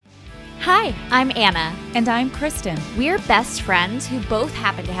Hi, I'm Anna. And I'm Kristen. We're best friends who both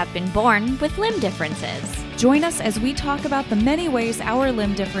happen to have been born with limb differences. Join us as we talk about the many ways our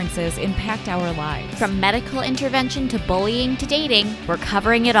limb differences impact our lives. From medical intervention to bullying to dating, we're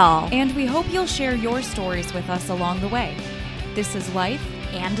covering it all. And we hope you'll share your stories with us along the way. This is Life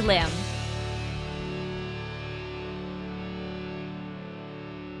and Limb.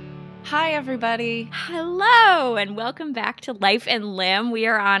 Hi, everybody. Hello, and welcome back to Life and Limb. We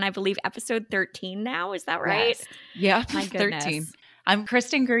are on, I believe, episode 13 now. Is that right? Yes. Yeah, My goodness. 13. I'm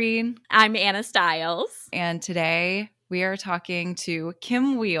Kristen Green. I'm Anna Stiles. And today we are talking to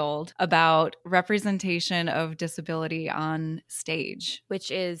Kim Wield about representation of disability on stage. Which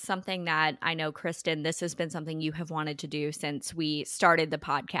is something that I know, Kristen, this has been something you have wanted to do since we started the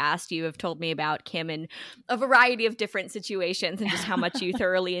podcast. You have told me about Kim in a variety of different situations and just how much you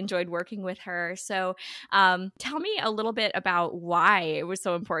thoroughly enjoyed working with her. So tell me a little bit about why it was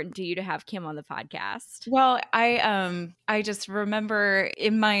so important to you to have Kim on the podcast. Well, I just remember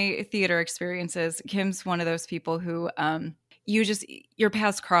in my theater experiences, Kim's one of those people who your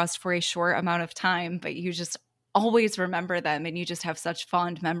paths crossed for a short amount of time, but you just always remember them and you just have such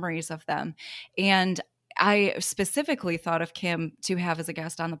fond memories of them. And I specifically thought of Kim to have as a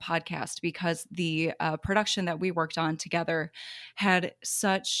guest on the podcast because the production that we worked on together had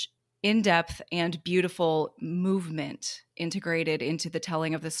such in-depth and beautiful movement integrated into the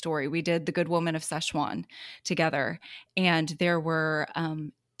telling of the story. We did The Good Woman of Szechuan together, and there were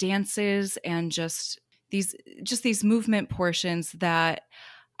dances and just these movement portions that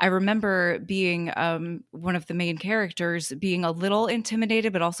I remember being one of the main characters being a little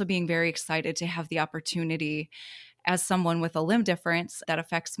intimidated, but also being very excited to have the opportunity as someone with a limb difference that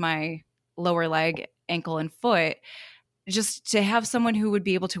affects my lower leg, ankle, and foot, just to have someone who would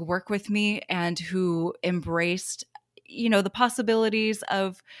be able to work with me and who embraced the possibilities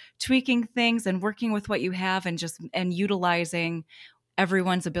of tweaking things and working with what you have and utilizing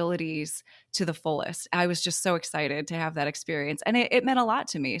everyone's abilities to the fullest. I was just so excited to have that experience, and it meant a lot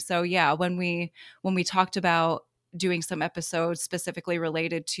to me. So yeah, when we talked about doing some episodes specifically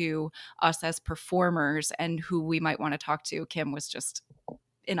related to us as performers and who we might want to talk to, Kim was just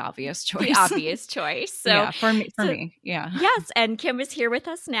an obvious choice. The obvious choice. So yeah, for me. Yeah. Yes, and Kim is here with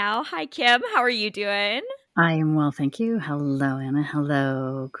us now. Hi, Kim. How are you doing? I am well, thank you. Hello, Anna.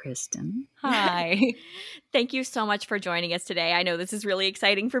 Hello, Kristen. Hi. Thank you so much for joining us today. I know this is really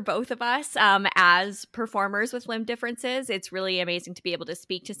exciting for both of us as performers with limb differences. It's really amazing to be able to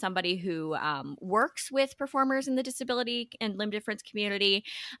speak to somebody who works with performers in the disability and limb difference community.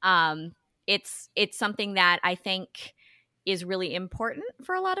 It's something that I think is really important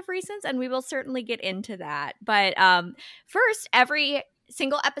for a lot of reasons, and we will certainly get into that. But first, every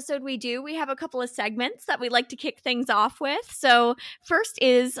single episode we have a couple of segments that we like to kick things off with. So first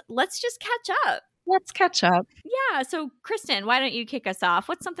is let's just catch up. Let's catch up. Yeah. So Kristen, why don't you kick us off?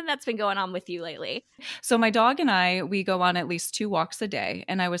 What's something that's been going on with you lately? So my dog and I, we go on at least 2 walks a day.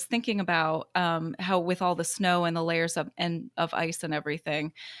 And I was thinking about how with all the snow and the layers of ice and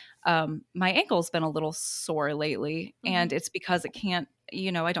everything, my ankle's been a little sore lately. Mm-hmm. And it's because it can't,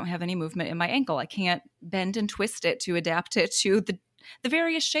 I don't have any movement in my ankle. I can't bend and twist it to adapt it to the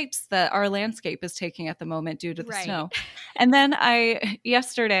various shapes that our landscape is taking at the moment due to the snow. And then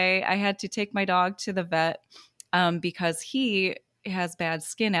yesterday I had to take my dog to the vet because he has bad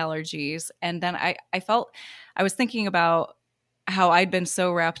skin allergies. And then I was thinking about how I'd been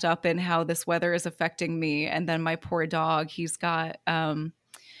so wrapped up in how this weather is affecting me. And then my poor dog, he's got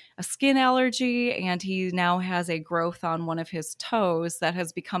a skin allergy, and he now has a growth on one of his toes that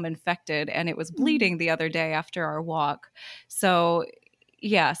has become infected, and it was bleeding the other day after our walk. So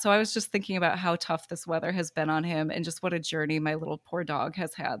yeah, so I was just thinking about how tough this weather has been on him and just what a journey my little poor dog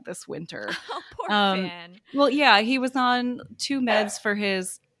has had this winter. Oh, poor Finn. Well, yeah, he was on 2 meds for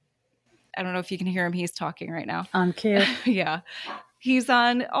his, I don't know if you can hear him, he's talking right now. On cue. Yeah. He's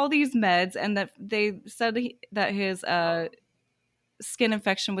on all these meds, and that they said that his skin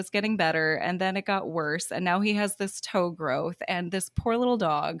infection was getting better, and then it got worse, and now he has this toe growth, and this poor little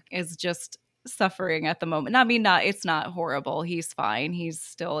dog is just suffering at the moment. It's not horrible. He's fine. He's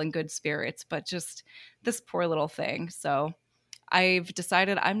still in good spirits, but just this poor little thing. So I've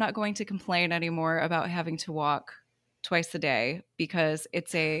decided I'm not going to complain anymore about having to walk twice a day because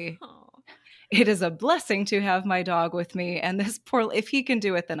it is a blessing to have my dog with me, and if he can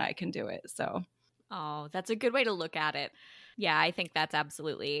do it, then I can do it. So that's a good way to look at it. Yeah, I think that's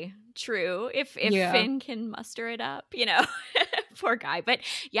absolutely true. If Finn can muster it up, Poor guy. But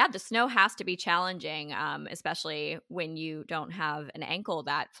yeah, the snow has to be challenging, especially when you don't have an ankle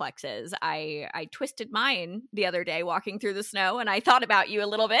that flexes. I twisted mine the other day walking through the snow, and I thought about you a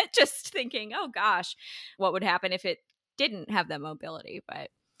little bit, just thinking, oh gosh, what would happen if it didn't have that mobility? But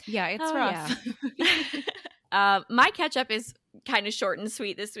yeah, it's rough. My catch up is kind of short and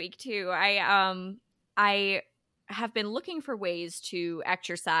sweet this week too. I have been looking for ways to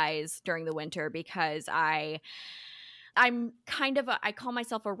exercise during the winter because I'm kind of I call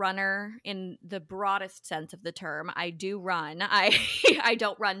myself a runner in the broadest sense of the term. I do run. I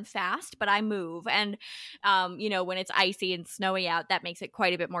don't run fast, but I move. And when it's icy and snowy out, that makes it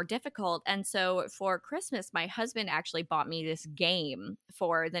quite a bit more difficult. And so for Christmas, my husband actually bought me this game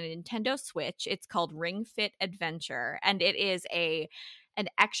for the Nintendo Switch. It's called Ring Fit Adventure, and it is an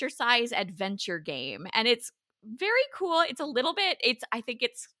exercise adventure game. And it's very cool. I think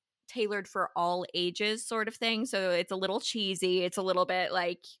it's tailored for all ages sort of thing. So it's a little cheesy. It's a little bit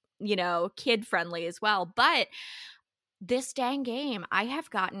like, kid friendly as well. But this dang game, I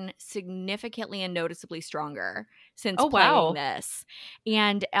have gotten significantly and noticeably stronger since playing this.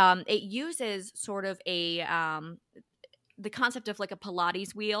 And it uses sort of the concept of like a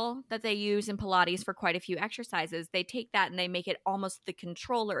Pilates wheel that they use in Pilates for quite a few exercises. They take that and they make it almost the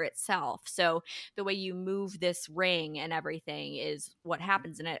controller itself. So the way you move this ring and everything is what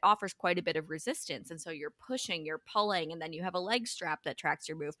happens, and it offers quite a bit of resistance. And so you're pushing, you're pulling, and then you have a leg strap that tracks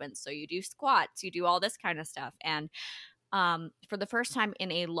your movements. So you do squats, you do all this kind of stuff. And for the first time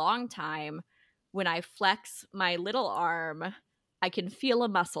in a long time, when I flex my little arm, I can feel a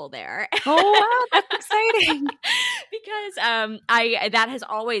muscle there. Oh, wow, that's exciting. Because that has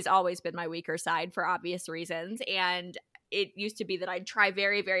always been my weaker side for obvious reasons. And it used to be that I'd try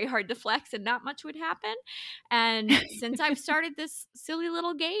very, very hard to flex and not much would happen. And since I've started this silly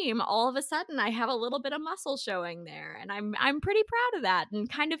little game, all of a sudden I have a little bit of muscle showing there. And I'm pretty proud of that and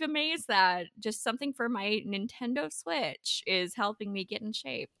kind of amazed that just something for my Nintendo Switch is helping me get in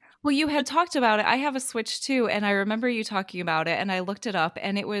shape. Well, you had talked about it. I have a Switch too, and I remember you talking about it, and I looked it up,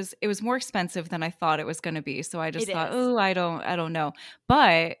 and it was more expensive than I thought it was going to be. So I just thought, oh, I don't know.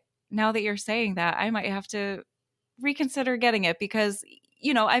 But now that you're saying that, I might have to reconsider getting it because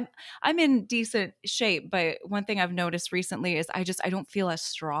I'm in decent shape, but one thing I've noticed recently is I don't feel as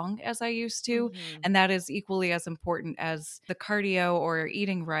strong as I used to, and that is equally as important as the cardio or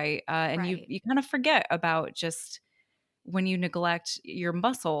eating right. And right. You kind of forget about just when you neglect your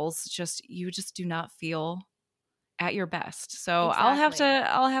muscles, you just do not feel at your best. So exactly.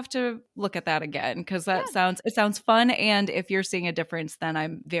 I'll have to look at that again because it sounds fun. And if you're seeing a difference, then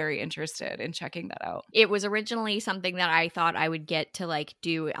I'm very interested in checking that out. It was originally something that I thought I would get to like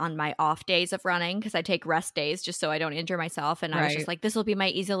do on my off days of running because I take rest days just so I don't injure myself. And I was just like, this will be my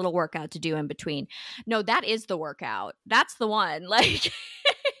easy little workout to do in between. No, that is the workout. That's the one. Like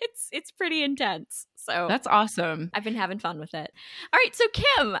it's pretty intense. So that's awesome. I've been having fun with it. All right. So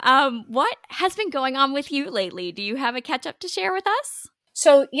Kim, what has been going on with you lately? Do you have a catch up to share with us?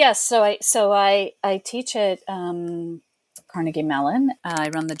 So yes. So I teach at Carnegie Mellon. I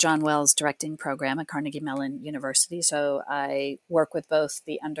run the John Wells directing program at Carnegie Mellon University. So I work with both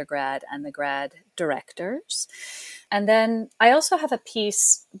the undergrad and the grad directors. And then I also have a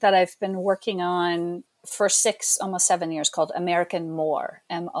piece that I've been working on for almost 7 years called American Moor,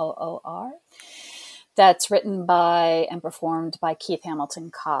 Moor. That's written by and performed by Keith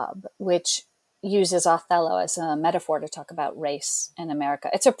Hamilton Cobb, which uses Othello as a metaphor to talk about race in America.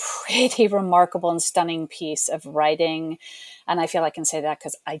 It's a pretty remarkable and stunning piece of writing. And I feel I can say that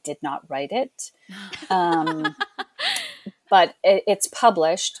because I did not write it. But it's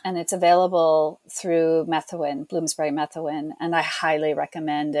published and it's available through Methuen, Bloomsbury Methuen, and I highly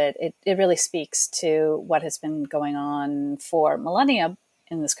recommend it. It really speaks to what has been going on for millennia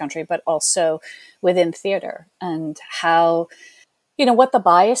in this country, but also within theater and how, what the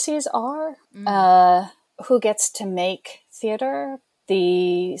biases are, who gets to make theater,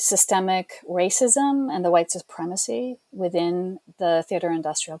 the systemic racism and the white supremacy within the theater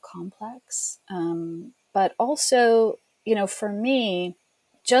industrial complex. But also, for me,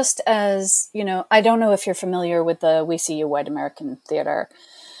 just as, I don't know if you're familiar with the We See You White American Theater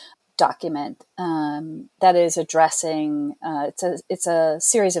document that is addressing, it's a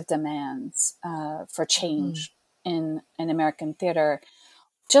series of demands for change in American theater.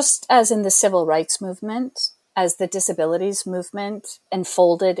 Just as in the civil rights movement, as the disabilities movement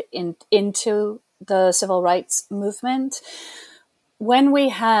unfolded into the civil rights movement, when we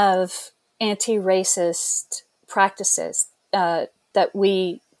have anti-racist practices that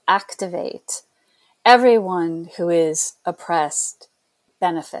we activate, everyone who is oppressed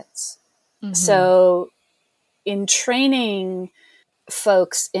benefits. So in training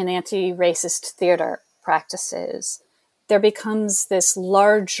folks in anti-racist theater practices, there becomes this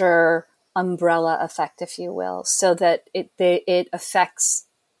larger umbrella effect, if you will, so that it affects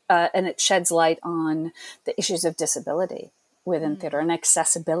and it sheds light on the issues of disability within theater and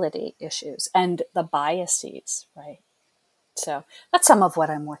accessibility issues and the biases, right? So that's some of what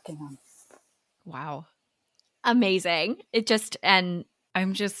I'm working on. Wow. Amazing.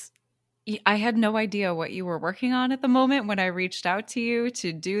 I had no idea what you were working on at the moment when I reached out to you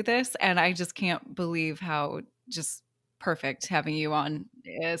to do this. And I just can't believe how just perfect having you on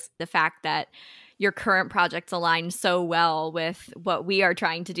is. The fact that your current projects align so well with what we are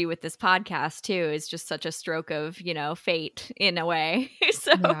trying to do with this podcast too is just such a stroke of, fate in a way.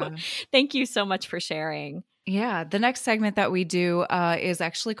 So Thank you so much for sharing. Yeah, the next segment that we do is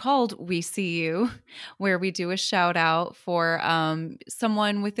actually called We See You, where we do a shout out for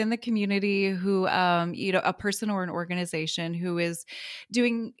someone within the community who, a person or an organization who is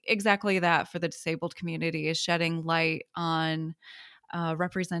doing exactly that for the disabled community, is shedding light on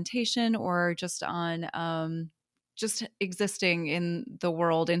representation or just on just existing in the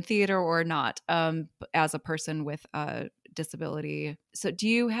world in theater or not as a person with a disability. So do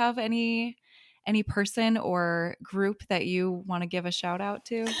you have any person or group that you want to give a shout out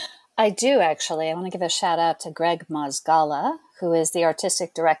to? I do, actually. I want to give a shout out to Greg Mazgala, who is the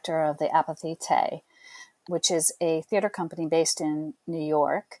artistic director of the Apathete, which is a theater company based in New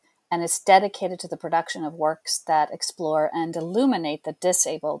York. And it's dedicated to the production of works that explore and illuminate the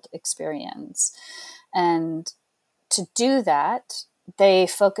disabled experience. And to do that, they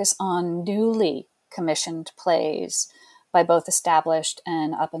focus on newly commissioned plays by both established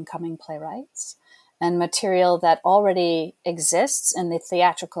and up-and-coming playwrights, and material that already exists in the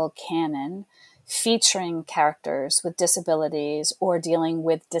theatrical canon, featuring characters with disabilities or dealing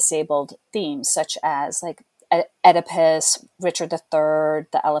with disabled themes, such as like Oedipus, Richard III,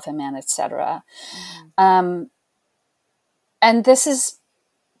 The Elephant Man, etc. And this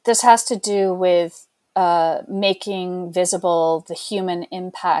has to do with making visible the human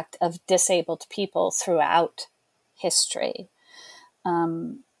impact of disabled people throughout history.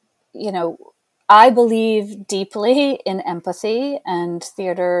 I believe deeply in empathy and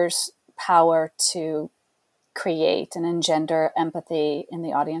theater's power to create and engender empathy in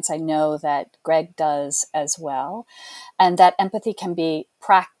the audience. I know that Greg does as well, and that empathy can be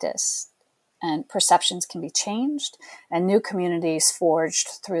practiced and perceptions can be changed and new communities forged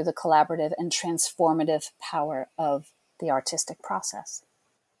through the collaborative and transformative power of the artistic process.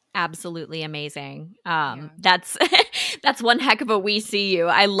 Absolutely amazing. That's that's one heck of a We See You.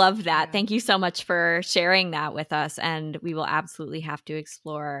 I love that. Yeah. Thank you so much for sharing that with us, and we will absolutely have to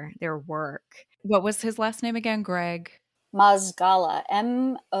explore their work. What was his last name again, Greg? Mazgala,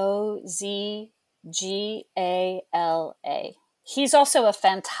 Mozgala. He's also a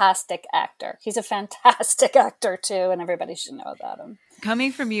fantastic actor. He's a fantastic actor too, and everybody should know about him.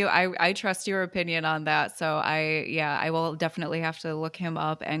 Coming from you, I trust your opinion on that. So I will definitely have to look him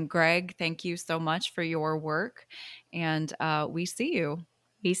up. And Greg, thank you so much for your work. And we see you.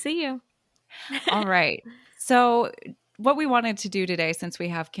 We see you. All right. So what we wanted to do today, since we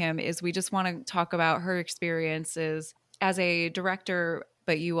have Kim, is we just want to talk about her experiences as a director,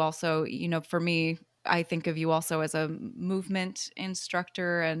 but you also, for me, I think of you also as a movement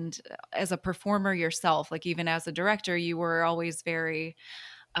instructor and as a performer yourself. Like even as a director, you were always very,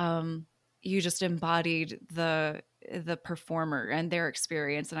 you just embodied the performer and their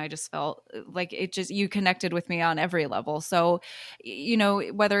experience. And I just felt like you connected with me on every level. So,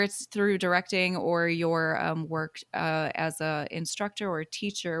 whether it's through directing or your work as a instructor or a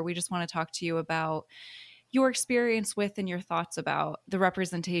teacher, we just want to talk to you about your experience with and your thoughts about the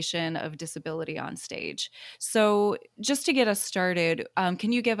representation of disability on stage. So just to get us started,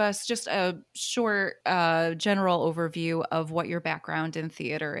 can you give us just a short general overview of what your background in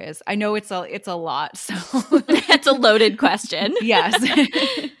theater is? I know it's a lot, so it's a loaded question. Yes.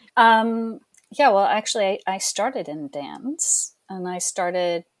 Well, actually, I started in dance, and I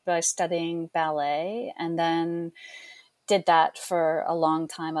started by studying ballet, and then did that for a long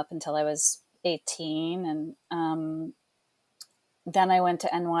time up until I was 18, and then I went to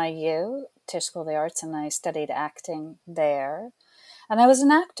NYU, Tisch School of the Arts, and I studied acting there. And I was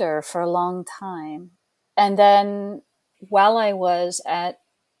an actor for a long time. And then while I was at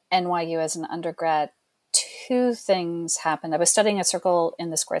NYU as an undergrad, two things happened. I was studying a circle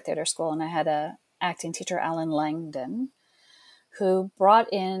in the Square Theater School, and I had an acting teacher, Alan Langdon, who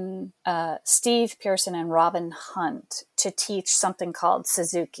brought in Steve Pearson and Robin Hunt to teach something called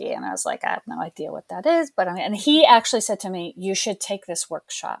Suzuki. And I was like, I have no idea what that is. And he actually said to me, you should take this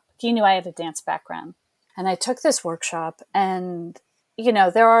workshop. He knew I had a dance background. And I took this workshop, and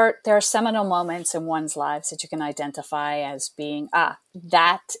there are seminal moments in one's lives that you can identify as being,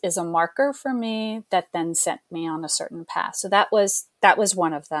 that is a marker for me that then sent me on a certain path. So that was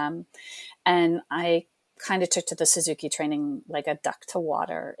one of them. And I kind of took to the Suzuki training like a duck to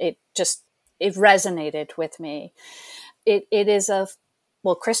water. It resonated with me. It is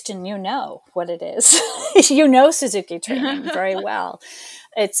well, Kristen, you know what it is. You know Suzuki training very well.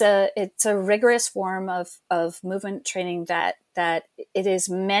 It's a rigorous form of movement training that it is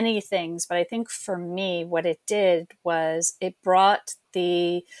many things. But I think for me, what it did was it brought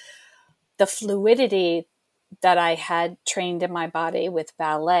the fluidity that I had trained in my body with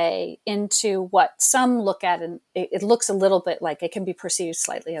ballet into what some look at, and it looks a little bit like, it can be perceived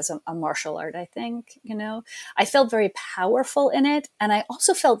slightly as a martial art, I think. I felt very powerful in it, and I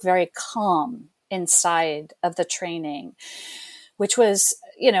also felt very calm inside of the training, which was,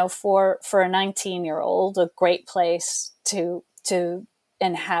 for a 19-year-old, a great place to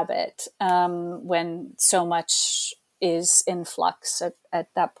inhabit when so much is in flux at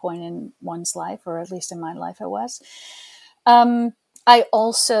that point in one's life, or at least in my life it was. I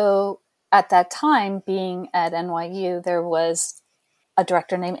also, at that time, being at NYU, there was a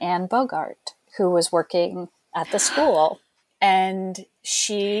director named Anne Bogart who was working at the school. And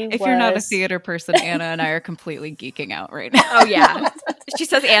if you're not a theater person, Anna and I are completely geeking out right now. Oh, yeah. She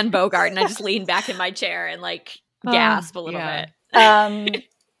says Anne Bogart, and I just lean back in my chair and gasp a little bit.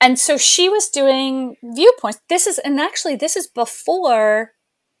 And so she was doing Viewpoints. This is before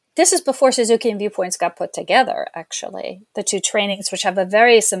Suzuki and Viewpoints got put together, actually. The two trainings, which have a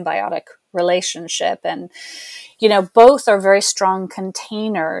very symbiotic relationship. And, both are very strong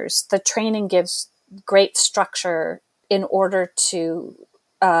containers. The training gives great structure in order to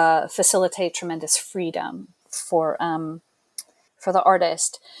facilitate tremendous freedom for the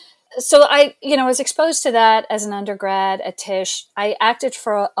artist. So I was exposed to that as an undergrad at Tisch. I acted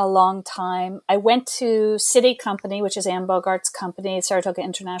for a long time. I went to City Company, which is Anne Bogart's company, Saratoga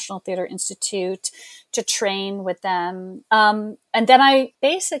International Theater Institute, to train with them. And then I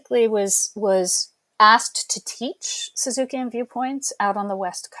basically was asked to teach Suzuki and Viewpoints out on the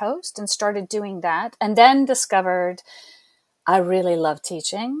West Coast, and started doing that. And then discovered I really love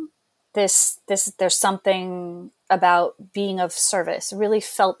teaching. There's something about being of service. It really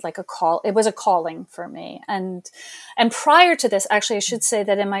felt like a call. It was a calling for me. And prior to this, actually, I should say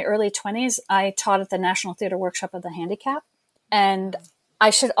that in my early 20s, I taught at the National Theater Workshop of the Handicapped. And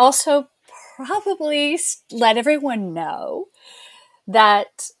I should also probably let everyone know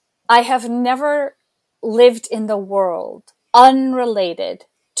that I have never lived in the world unrelated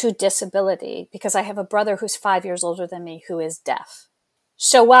to disability, because I have a brother who's 5 years older than me who is deaf.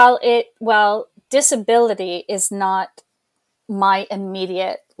 So while disability is not my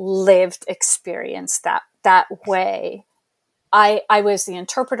immediate lived experience that way, I was the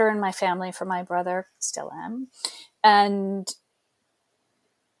interpreter in my family for my brother, still am. And,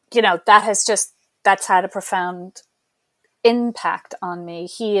 that's had a profound impact on me.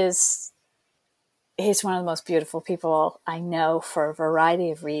 He's one of the most beautiful people I know for a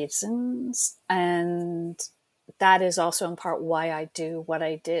variety of reasons. And that is also in part why I do what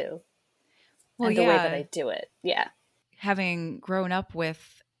I do. Well, and the way that I do it. Yeah. Having grown up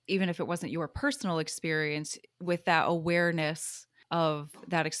with, even if it wasn't your personal experience, with that awareness of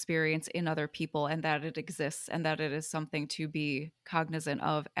that experience in other people, and that it exists, and that it is something to be cognizant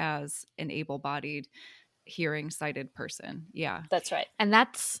of as an able-bodied, hearing, sighted person. Yeah. That's right. And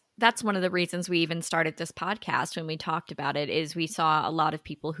that's one of the reasons we even started this podcast. When we talked about it, is we saw a lot of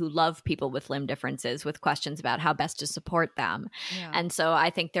people who love people with limb differences with questions about how best to support them. Yeah. And so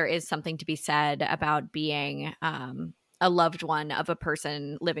I think there is something to be said about being a loved one of a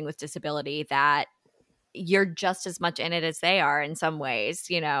person living with disability, that you're just as much in it as they are in some ways,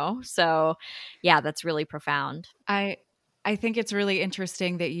 So yeah, that's really profound. I think it's really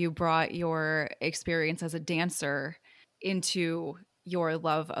interesting that you brought your experience as a dancer into your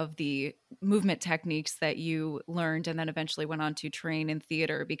love of the movement techniques that you learned and then eventually went on to train in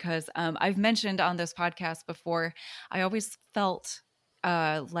theater, because I've mentioned on this podcast before, I always felt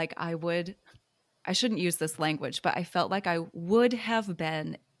like I shouldn't use this language, but I felt like I would have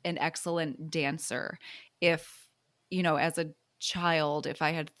been an excellent dancer if, as a child, if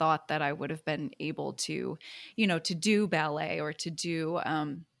I had thought that I would have been able to, to do ballet or to do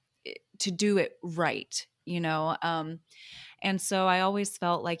it right, and so I always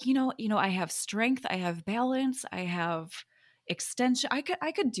felt like, I have strength, I have balance, I have extension.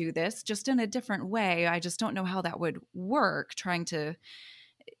 I could do this just in a different way. I just don't know how that would work, trying to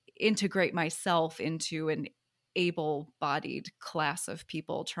integrate myself into an able-bodied class of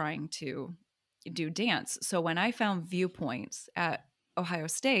people trying to do dance. So when I found Viewpoints at Ohio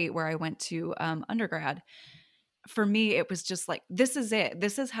State, where I went to undergrad, for me, it was just like, this is it.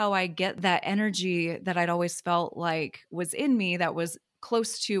 This is how I get that energy that I'd always felt like was in me, that was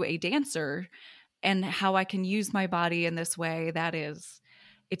close to a dancer, and how I can use my body in this way that is,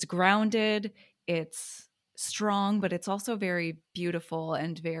 it's grounded, it's strong, but it's also very beautiful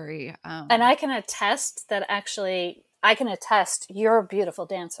and very and I can attest that you're a beautiful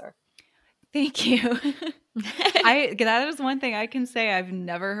dancer. Thank you. That is one thing I can say I've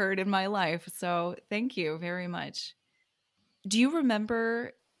never heard in my life. So thank you very much. Do you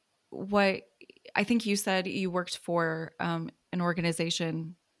remember what, I think you said you worked for an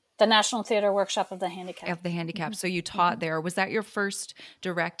organization, the National Theater Workshop of the Handicapped. Mm-hmm. So you taught there. Was that your first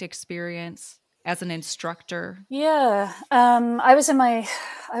direct experience as an instructor? Yeah. I was in my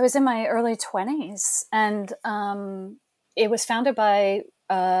early 20s, and it was founded by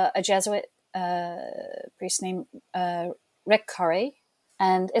a Jesuit priest named Rick Curry.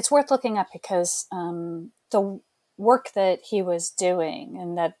 And it's worth looking up because the work that he was doing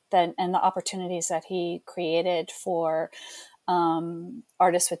and and the opportunities that he created for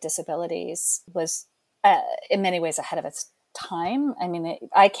artists with disabilities was in many ways ahead of its time. I mean,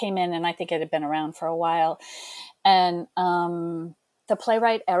 I came in and I think it had been around for a while. And the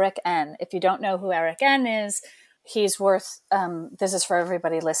playwright Eric N., if you don't know who Eric N. is, he's worth, this is for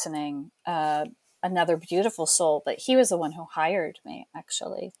everybody listening, another beautiful soul, but he was the one who hired me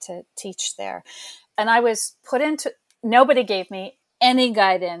actually to teach there. And I was put into, nobody gave me any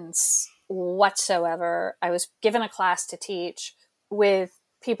guidance whatsoever. I was given a class to teach with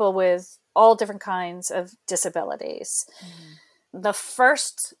people with all different kinds of disabilities. Mm-hmm. The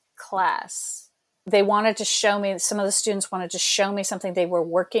first class, they wanted to show me, some of the students wanted to show me something they were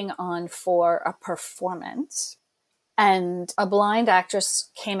working on for a performance. And a blind actress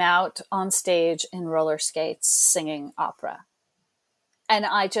came out on stage in roller skates singing opera. And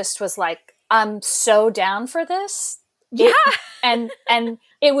I just was like, I'm so down for this. Yeah. And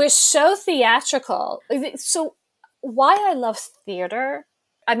it was so theatrical. So why I love theater,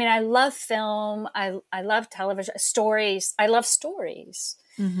 I mean, I love film. I love television stories. I love stories.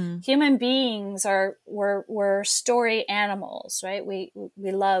 Mm-hmm. Human beings we're story animals, right? We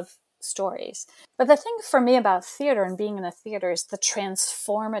love stories. But the thing for me about theater and being in a theater is the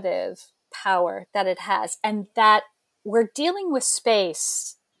transformative power that it has, and that we're dealing with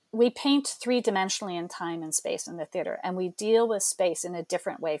space. We paint three-dimensionally in time and space in the theater, and we deal with space in a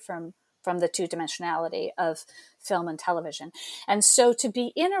different way from the two-dimensionality of film and television. And so to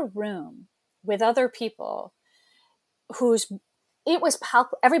be in a room with other people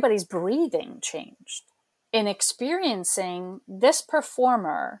everybody's breathing changed in experiencing this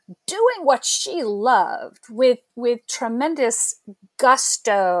performer doing what she loved with tremendous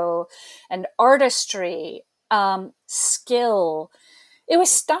gusto and artistry, skill. It was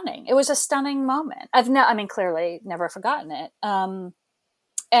stunning. It was a stunning moment. Clearly never forgotten it.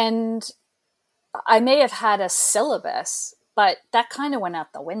 And I may have had a syllabus, but that kind of went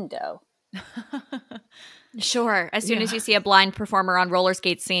out the window. Sure. As soon as you see a blind performer on roller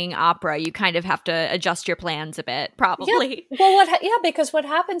skates singing opera, you kind of have to adjust your plans a bit, probably. Yeah. Well, because what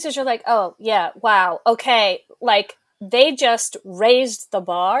happens is you're like, oh, yeah, wow, okay. Like, they just raised the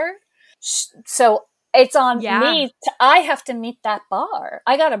bar. So it's on me. I have to meet that bar.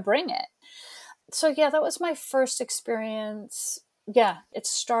 I got to bring it. So, yeah, that was my first experience. Yeah, it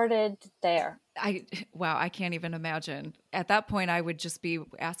started there. I can't even imagine. At that point, I would just be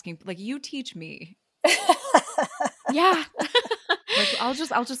asking, like, you teach me. Yeah. Like, I'll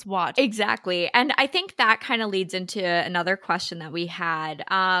just watch. Exactly. And I think that kind of leads into another question that we had.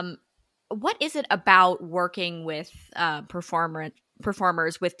 What is it about working with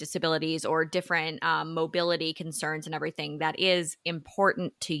performers with disabilities or different mobility concerns and everything that is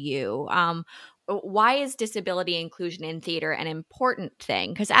important to you? Why is disability inclusion in theater an important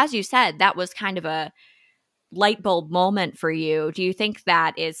thing? Because as you said, that was kind of a light bulb moment for you. Do you think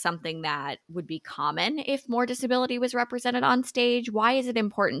that is something that would be common if more disability was represented on stage? Why is it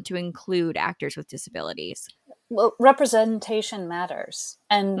important to include actors with disabilities? Well, representation matters.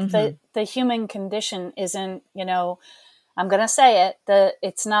 And the human condition isn't, I'm going to say it,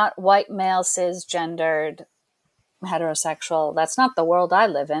 it's not white, male, cisgendered, heterosexual. That's not the world I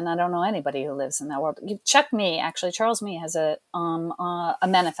live in. I don't know anybody who lives in that world. You check me. Actually, Charles Mee has a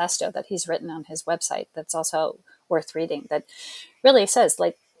manifesto that he's written on his website that's also worth reading, that really says,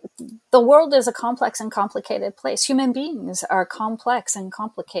 like, the world is a complex and complicated place. Human beings are complex and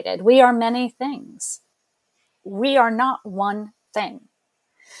complicated. We are many things. We are not one thing.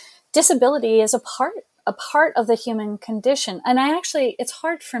 Disability is a part a part of the human condition. And it's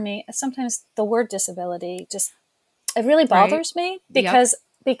hard for me. Sometimes the word disability it really bothers me because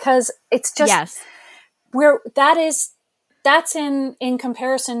it's just yes. That's in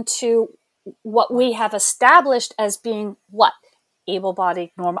comparison to what we have established as being what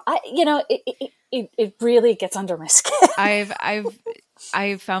able-bodied, normal. It really gets under my skin.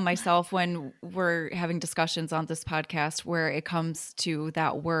 I've found myself when we're having discussions on this podcast where it comes to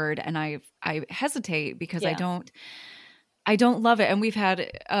that word, and I hesitate because I don't love it. And we've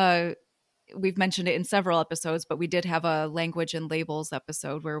mentioned it in several episodes, but we did have a language and labels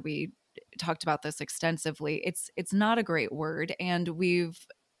episode where we talked about this extensively. It's not a great word, and we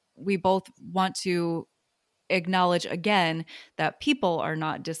both want to acknowledge again that people are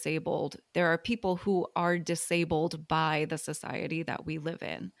not disabled. There are people who are disabled by the society that we live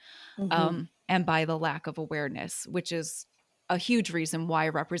in, and by the lack of awareness, which is a huge reason why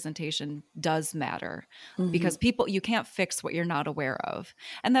representation does matter, because you can't fix what you're not aware of.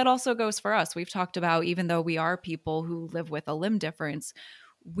 And that also goes for us. We've talked about, even though we are people who live with a limb difference,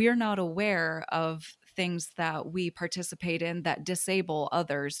 we're not aware of things that we participate in that disable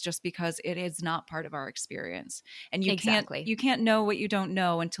others just because it is not part of our experience. And you can't know what you don't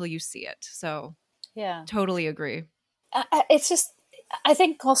know until you see it. So totally agree. It's just, I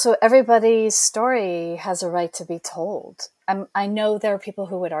think also everybody's story has a right to be told. I know there are people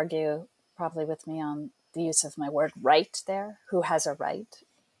who would argue probably with me on the use of my word right there, who has a right.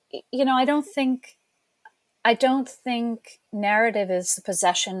 I don't think narrative is the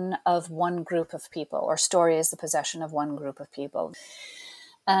possession of one group of people, or story is the possession of one group of people.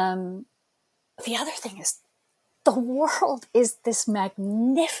 The other thing is, the world is this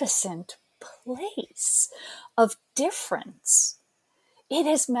magnificent place of difference. It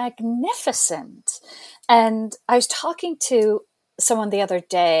is magnificent. And I was talking to someone the other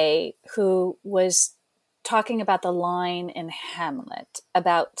day who was talking about the line in Hamlet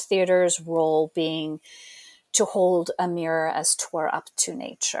about theater's role being to hold a mirror as 'twere up to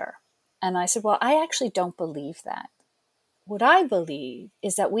nature. And I said, well, I actually don't believe that. What I believe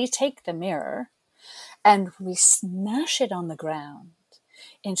is that we take the mirror and we smash it on the ground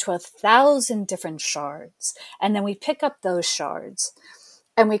into 1,000 different shards. And then we pick up those shards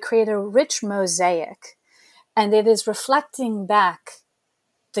and we create a rich mosaic. And it is reflecting back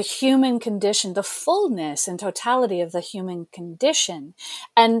the human condition, the fullness and totality of the human condition.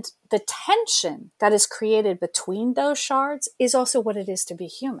 And the tension that is created between those shards is also what it is to be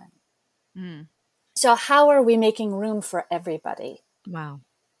human. So how are we making room for everybody? Wow.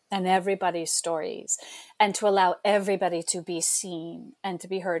 And everybody's stories, and to allow everybody to be seen and to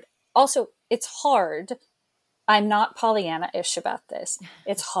be heard. Also, it's hard. I'm not Pollyanna-ish about this.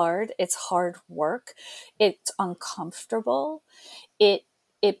 It's hard. It's hard work. It's uncomfortable. It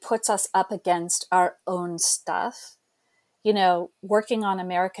puts us up against our own stuff. Working on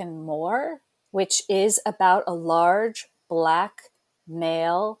American More, which is about a large Black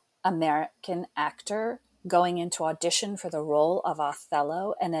male American actor going into audition for the role of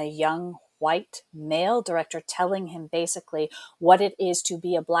Othello, and a young white male director telling him basically what it is to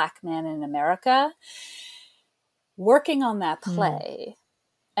be a Black man in America. Working on that play,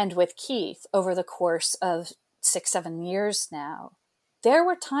 and with Keith over the course of 6-7 years now, there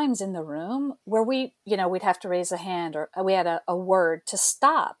were times in the room where we'd have to raise a hand, or we had a word to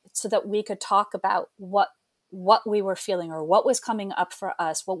stop so that we could talk about what we were feeling, or what was coming up for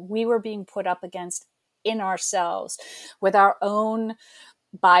us, what we were being put up against in ourselves with our own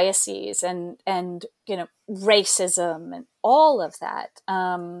biases and racism and all of that.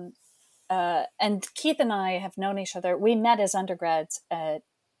 And Keith and I have known each other. We met as undergrads at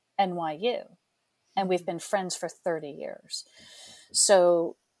NYU, and we've been friends for 30 years.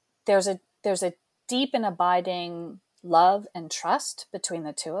 So there's a deep and abiding love and trust between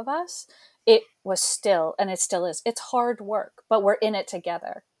the two of us. It was still, and it still is, it's hard work, but we're in it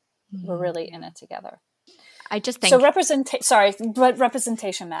together. We're really in it together. I just think so.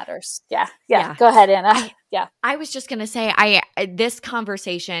 Representation matters. Yeah. Go ahead, Anna. I was just going to say, this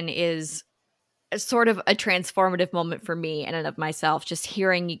conversation is sort of a transformative moment for me in and of myself, just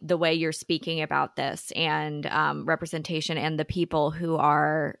hearing the way you're speaking about this, and representation, and the people who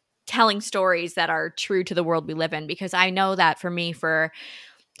are telling stories that are true to the world we live in. Because I know that for me, for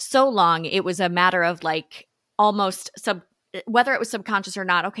so long, it was a matter of almost whether it was subconscious or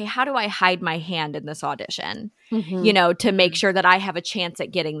not, okay, how do I hide my hand in this audition, to make sure that I have a chance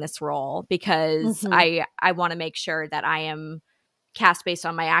at getting this role, because I want to make sure that I am cast based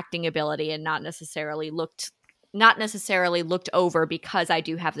on my acting ability, and not necessarily looked over because I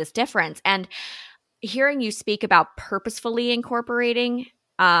do have this difference. And hearing you speak about purposefully incorporating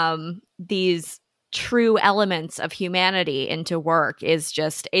these true elements of humanity into work is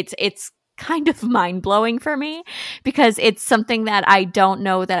just it's kind of mind-blowing for me, because it's something that I don't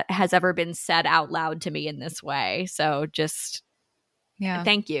know that has ever been said out loud to me in this way. So just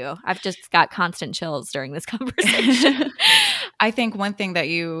thank you. I've just got constant chills during this conversation. I think one thing that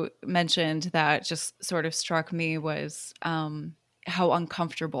you mentioned that just sort of struck me was how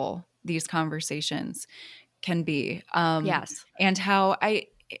uncomfortable these conversations can be. Yes. And how I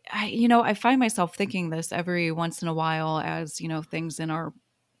find myself thinking this every once in a while as, things in our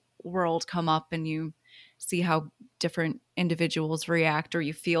world come up and you see how different individuals react, or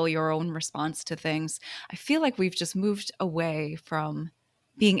you feel your own response to things. I feel like we've just moved away from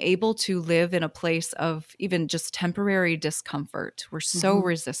being able to live in a place of even just temporary discomfort. We're so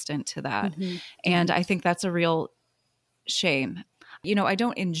resistant to that. And I think that's a real shame. I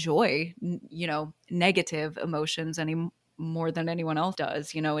don't enjoy, negative emotions any more than anyone else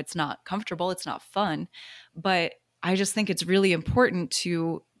does. It's not comfortable. It's not fun. But I just think it's really important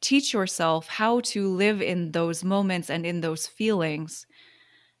to teach yourself how to live in those moments and in those feelings,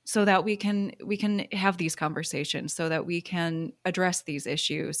 so that we can have these conversations, so that we can address these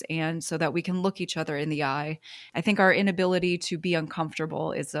issues, and so that we can look each other in the eye. I think our inability to be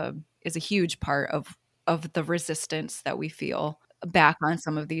uncomfortable is a huge part of the resistance that we feel back on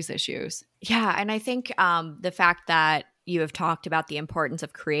some of these issues. Yeah, and I think the fact that you have talked about the importance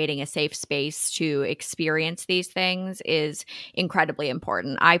of creating a safe space to experience these things is incredibly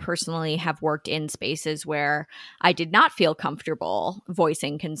important. I personally have worked in spaces where I did not feel comfortable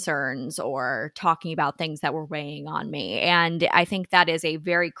voicing concerns or talking about things that were weighing on me. And I think that is a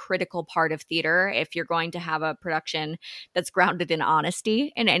very critical part of theater. If you're going to have a production that's grounded in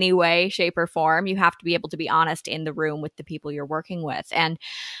honesty in any way, shape, or form, you have to be able to be honest in the room with the people you're working with. And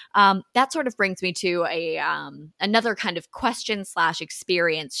that sort of brings me to another kind of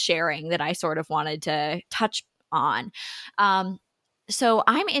question/experience sharing that I sort of wanted to touch on. So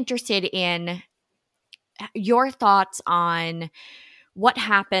I'm interested in your thoughts on what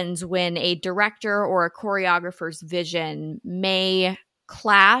happens when a director or a choreographer's vision may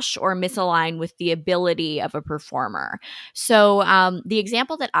clash or misalign with the ability of a performer. So the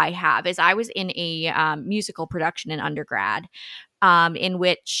example that I have is I was in a musical production in undergrad, in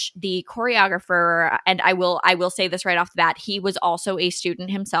which the choreographer, and I will say this right off the bat, he was also a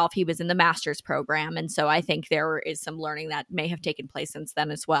student himself. He was in the master's program. And so I think there is some learning that may have taken place since then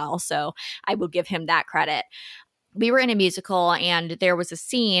as well. So I will give him that credit. We were in a musical, and there was a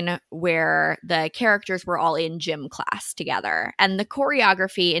scene where the characters were all in gym class together. And the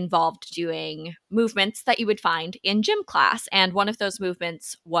choreography involved doing movements that you would find in gym class. And one of those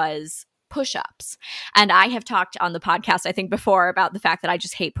movements was push-ups. And I have talked on the podcast, I think, before about the fact that I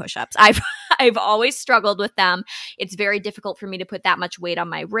just hate push-ups. I've always struggled with them. It's very difficult for me to put that much weight on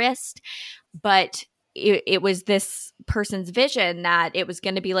my wrist. But it was this person's vision that it was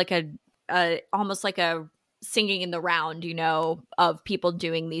going to be like almost like a singing in the round, of people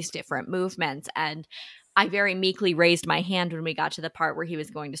doing these different movements. And I very meekly raised my hand when we got to the part where he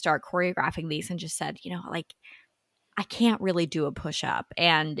was going to start choreographing these and just said, I can't really do a push-up.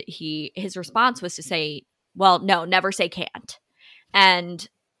 And his response was to say, well, no, never say can't. And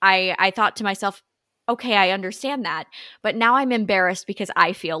I thought to myself, okay, I understand that. But now I'm embarrassed because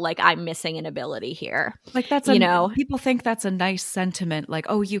I feel like I'm missing an ability here. Like that's, people think that's a nice sentiment. Like,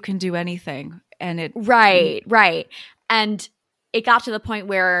 oh, you can do anything. And Right. And it got to the point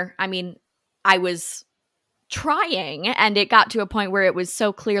where, I was trying, and it got to a point where it was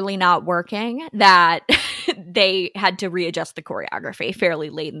so clearly not working that they had to readjust the choreography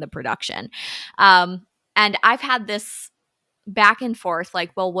fairly late in the production. And I've had this back and forth,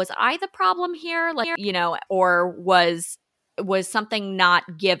 like, well, was I the problem here? Or was something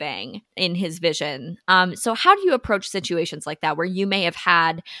not giving in his vision? So how do you approach situations like that where you may have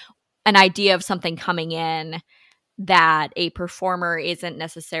had an idea of something coming in that a performer isn't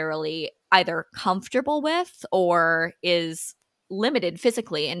necessarily either comfortable with or is limited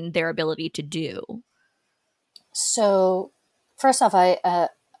physically in their ability to do? So first off, I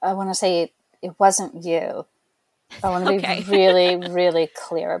want to say it wasn't you. I want to be really, really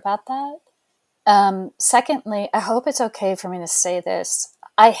clear about that. Secondly, I hope it's okay for me to say this.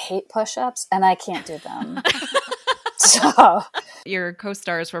 I hate push-ups and I can't do them. So your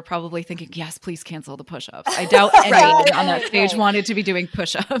co-stars were probably thinking, yes, please cancel the push-ups. I doubt anyone on that stage wanted to be doing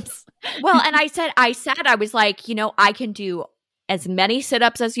push-ups. Well, and I said, I was like, I can do as many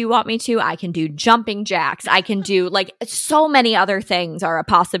sit-ups as you want me to. I can do jumping jacks. I can do like so many other things are a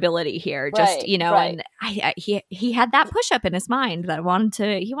possibility here. Just, Right. and he had that push-up in his mind that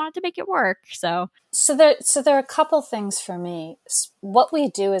he wanted to make it work. So there are a couple things for me. What we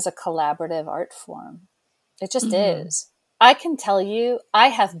do is a collaborative art form. It just is. I can tell you, I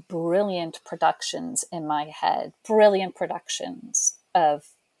have brilliant productions in my head, brilliant productions of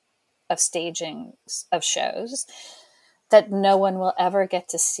staging of shows that no one will ever get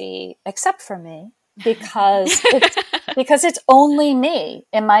to see except for me, because it's only me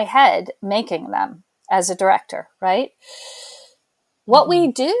in my head making them as a director, right? What we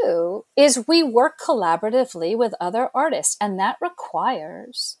do is we work collaboratively with other artists, and that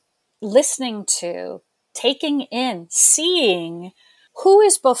requires listening to, taking in, seeing who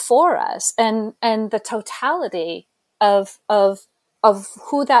is before us, and the totality of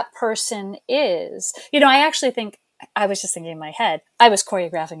who that person is. I actually think, I was just thinking in my head, I was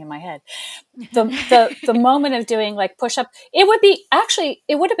choreographing in my head. The moment of doing like push up, it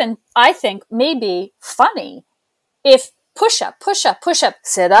would have been, I think, maybe funny if push up,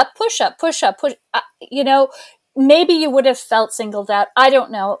 sit up, push up, push. Maybe you would have felt singled out. I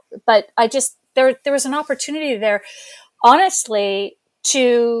don't know, but there was an opportunity there, honestly,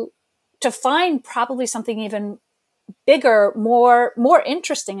 to find probably something even bigger, more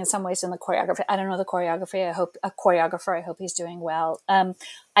interesting in some ways in the choreography. I don't know the choreography. I hope he's doing well.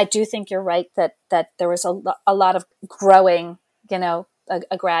 I do think you're right that there was a lot of growing, a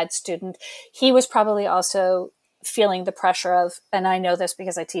grad student. He was probably also feeling the pressure of, and I know this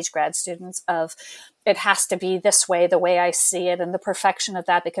because I teach grad students, of it has to be this way, the way I see it, and the perfection of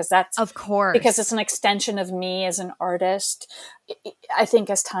that, because that's, of course, because it's an extension of me as an artist. I think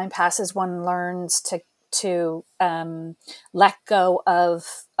as time passes, one learns to let go of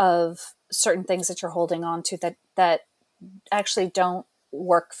certain things that you're holding on to that actually don't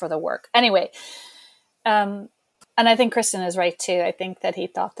work for the work. Anyway, and I think Kristen is right too. I think that he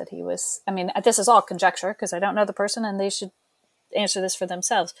thought that he was, this is all conjecture because I don't know the person and they should answer this for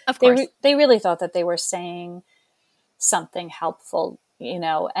themselves. Of course. They really thought that they were saying something helpful,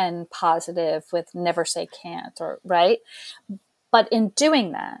 and positive with never say can't, or right. But in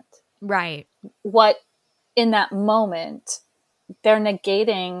doing that, right, what in that moment, they're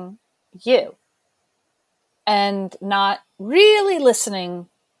negating you and not really listening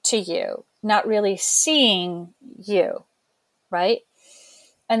to you, not really seeing you, right?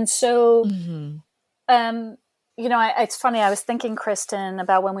 And so, it's funny. I was thinking, Kristen,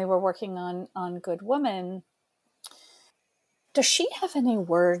 about when we were working on Good Woman. Does she have any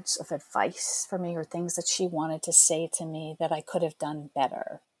words of advice for me, or things that she wanted to say to me that I could have done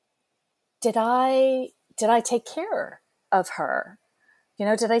better? Did I take care of her?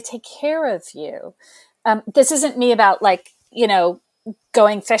 Did I take care of you? This isn't me about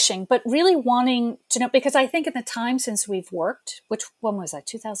going fishing, but really wanting to know, because I think in the time since we've worked, when was that,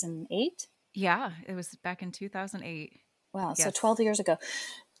 2008? Yeah, it was back in 2008. Wow. Yes. So 12 years ago.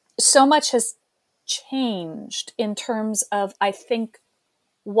 So much has changed in terms of, I think,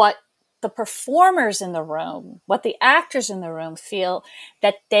 what the performers in the room, what the actors in the room feel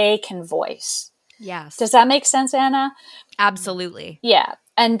that they can voice. Yes. Does that make sense, Anna? Absolutely. Yeah.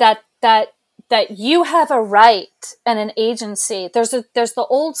 And that you have a right and an agency. There's the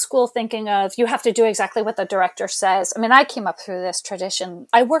old school thinking of you have to do exactly what the director says. I came up through this tradition.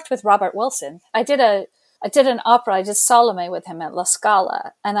 I worked with Robert Wilson. I did an opera. I did Salome with him at La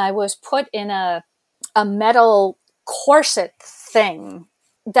Scala, and I was put in a metal corset thing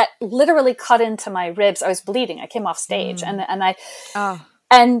that literally cut into my ribs. I was bleeding. I came off stage,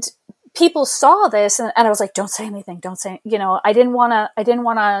 and people saw this, and I was like, "Don't say anything. Don't say." I didn't want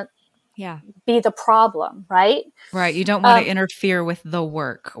to. Yeah. Be the problem, right? Right. You don't want to interfere with the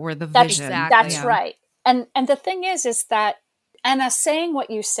work or the vision. That's right. And the thing is that Anna, saying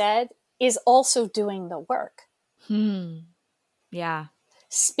what you said is also doing the work. Yeah.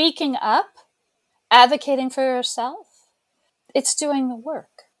 Speaking up, advocating for yourself, it's doing the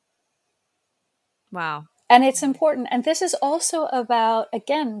work. Wow. And it's important. And this is also about,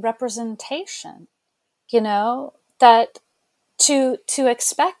 again, representation, that to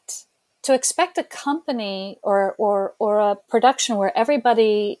expect a company or a production where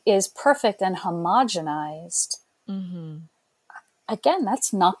everybody is perfect and homogenized, again,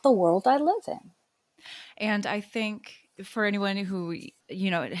 that's not the world I live in. And I think for anyone who,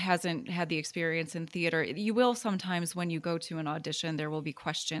 you know, hasn't had the experience in theater, you will sometimes, when you go to an audition, there will be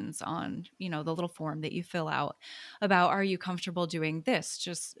questions on, you know, the little form that you fill out about, are you comfortable doing this?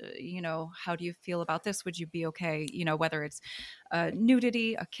 Just, you know, how do you feel about this? Would you be okay? You know, whether it's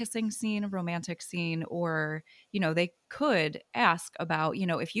nudity, a kissing scene, a romantic scene, or, you know, they could ask about, you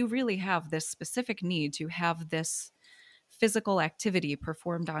know, if you really have this specific need to have this physical activity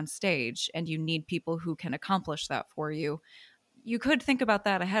performed on stage and you need people who can accomplish that for you, you could think about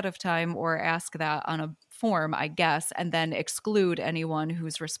that ahead of time or ask that on a form, I guess, and then exclude anyone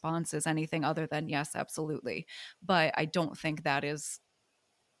whose response is anything other than yes, absolutely. But I don't think that is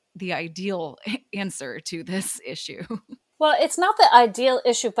the ideal answer to this issue. Well, it's not the ideal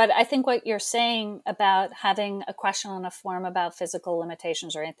issue, but I think what you're saying about having a question on a form about physical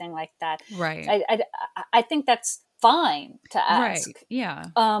limitations or anything like that, Right. I think that's fine to ask. Right. Yeah.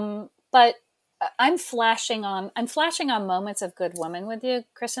 But I'm flashing on moments of Good Woman with you,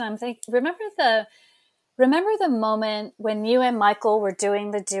 Kristen. I'm thinking, remember the moment when you and Michael were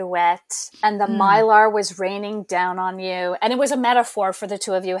doing the duet and the mylar was raining down on you, and it was a metaphor for the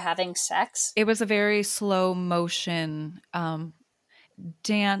two of you having sex? It was a very slow motion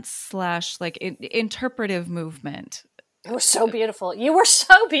dance / like interpretive movement. It was so beautiful. You were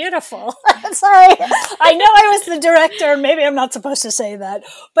so beautiful. Sorry. I know I was the director. Maybe I'm not supposed to say that,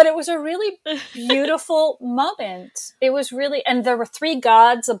 but it was a really beautiful moment. It was really, and there were 3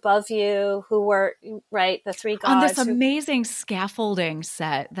 gods above you who were, right, the 3 gods. On this amazing scaffolding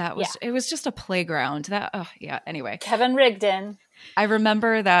set. That was, It was just a playground. Anyway. Kevin Rigdon. I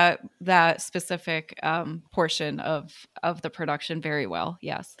remember that specific portion of the production very well.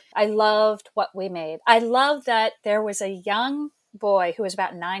 Yes. I loved what we made. I loved that there was a young boy who was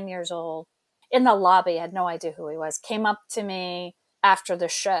about 9 years old in the lobby. I had no idea who he was. Came up to me after the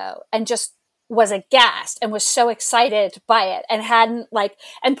show and just was aghast and was so excited by it and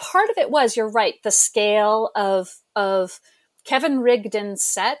and part of it was, you're right, the scale of Kevin Rigdon's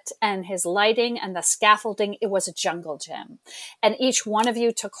set and his lighting and the scaffolding. It was a jungle gym, and each one of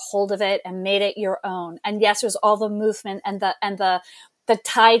you took hold of it and made it your own. And yes, it was all the movement and the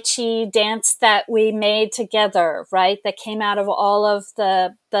Tai Chi dance that we made together, right? That came out of all of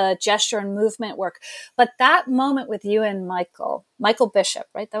the gesture and movement work. But that moment with you and Michael Bishop,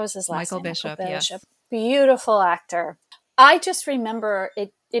 right? That was his last name. Michael Bishop. Yes. Beautiful actor. I just remember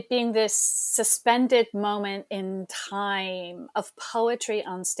it being this suspended moment in time of poetry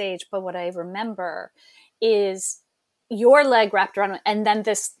on stage. But what I remember is your leg wrapped around it, and then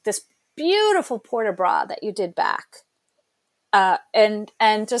this beautiful port de bras that you did back. And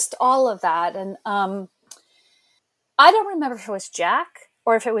just all of that. And I don't remember if it was Jack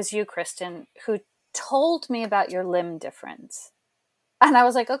or if it was you, Kristen, who told me about your limb difference. And I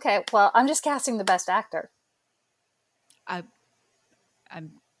was like, okay, well, I'm just casting the best actor.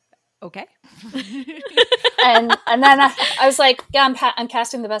 I'm okay. and then I was like, yeah, I'm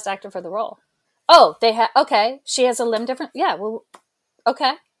casting the best actor for the role. Oh, okay. She has a limb difference. Yeah, well,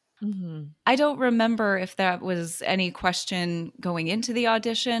 okay. Mm-hmm. I don't remember if that was any question going into the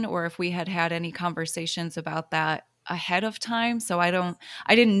audition or if we had any conversations about that ahead of time. So I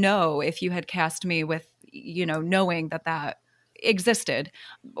didn't know if you had cast me with, you know, knowing that existed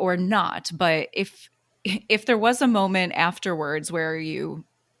or not. But if there was a moment afterwards where you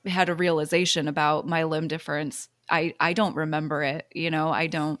had a realization about my limb difference, I don't remember it, you know, I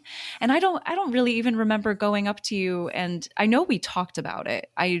don't really even remember going up to you. And I know we talked about it.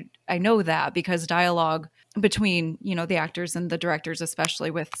 I know that because dialogue between, you know, the actors and the directors,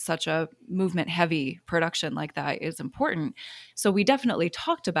 especially with such a movement heavy production like that, is important. So we definitely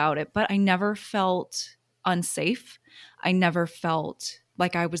talked about it, but I never felt unsafe. I never felt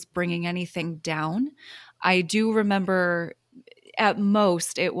like I was bringing anything down. I do remember at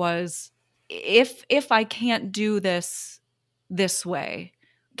most it was, if I can't do this way,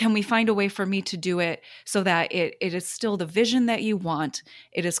 can we find a way for me to do it so that it is still the vision that you want,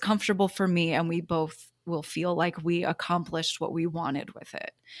 it is comfortable for me, and we both will feel like we accomplished what we wanted with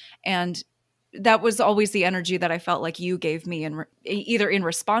it. And that was always the energy that I felt like you gave me, either in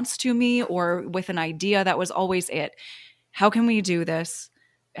response to me or with an idea. That was always it. How can we do this?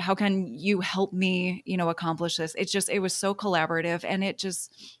 How can you help me, you know, accomplish this? It was so collaborative, and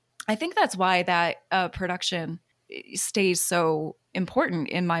I think that's why that production stays so important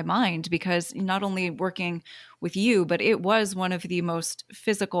in my mind, because not only working with you, but it was one of the most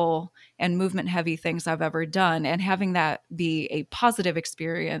physical and movement heavy things I've ever done. And having that be a positive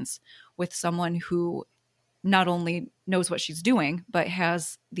experience with someone who not only knows what she's doing, but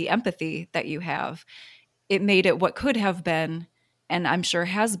has the empathy that you have, it made it what could have been, and I'm sure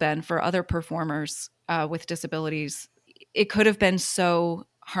has been for other performers with disabilities, it could have been so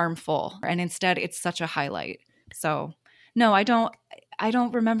harmful, and instead it's such a highlight. So no, I don't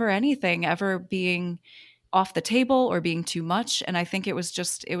remember anything ever being off the table or being too much. And I think it was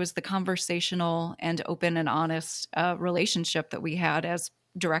the conversational and open and honest relationship that we had as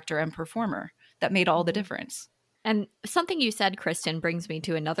director and performer that made all the difference. And something you said, Kristen, brings me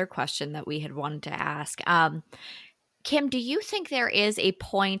to another question that we had wanted to ask. Kim, do you think there is a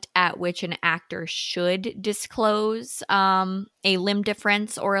point at which an actor should disclose a limb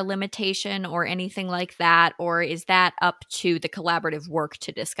difference or a limitation or anything like that? Or is that up to the collaborative work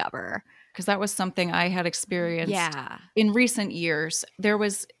to discover? Because that was something I had experienced in recent years. There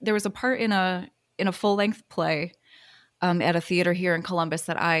was a part in a full-length play at a theater here in Columbus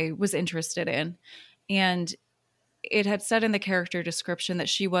that I was interested in. And it had said in the character description that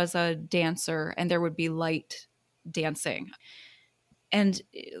she was a dancer and there would be light dancing. And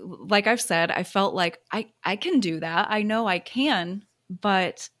like I've said, I felt like I can do that. I know I can,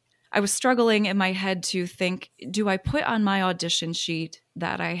 but I was struggling in my head to think, do I put on my audition sheet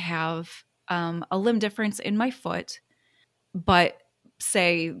that I have a limb difference in my foot, but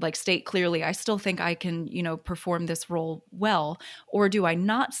state clearly, I still think I can, perform this role well? Or do I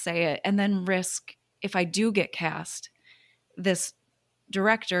not say it and then risk, if I do get cast, this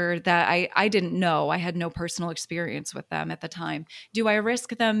director that I didn't know, I had no personal experience with them at the time. Do I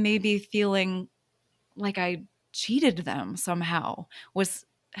risk them maybe feeling like I cheated them somehow, was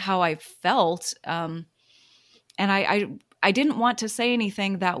how I felt. And I didn't want to say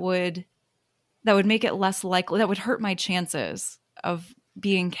anything that would make it less likely, that would hurt my chances of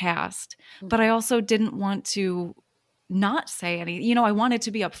being cast. But I also didn't want to not say any, I wanted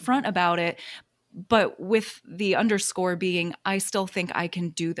to be upfront about it, but with the underscore being, I still think I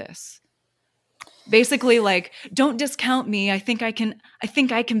can do this. Basically, like, don't discount me. I think I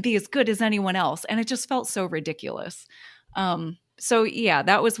can be as good as anyone else. And it just felt so ridiculous. So yeah,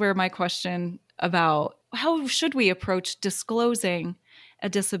 that was where my question about how should we approach disclosing a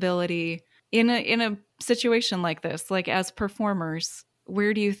disability in a situation like this, like as performers,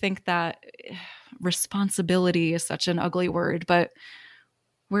 where do you think that responsibility is such an ugly word, but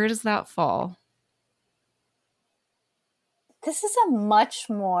where does that fall? This is a much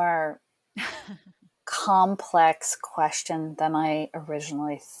more complex question than I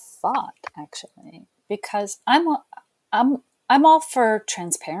originally thought, actually, because I'm all for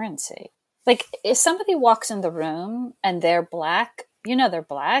transparency. Like, if somebody walks in the room and they're black, they're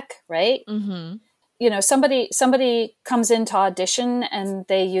black, right? Mm-hmm. Somebody comes in to audition and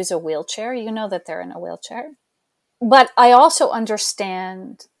they use a wheelchair, that they're in a wheelchair. But I also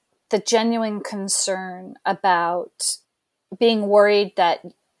understand the genuine concern about being worried that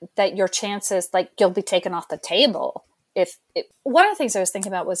your chances, like, you'll be taken off the table. One of the things I was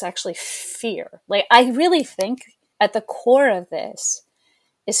thinking about was actually fear. Like, I really think at the core of this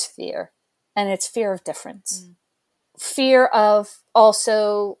is fear, and it's fear of difference. Fear of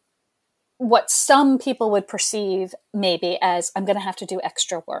also what some people would perceive maybe as, I'm going to have to do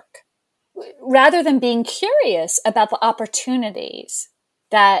extra work, rather than being curious about the opportunities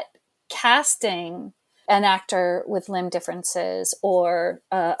that casting an actor with limb differences or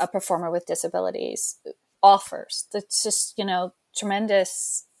a performer with disabilities offers. That's just,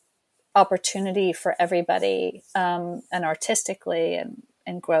 tremendous opportunity for everybody, and artistically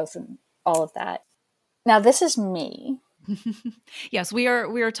and growth and all of that. Now, this is me. Yes, we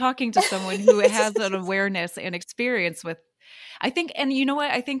are talking to someone who has an awareness and experience with, I think, and you know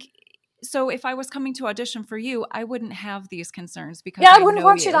what? I think, so if I was coming to audition for you, I wouldn't have these concerns because I wouldn't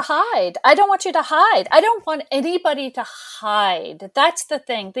want you to hide. I don't want you to hide. I don't want anybody to hide. That's the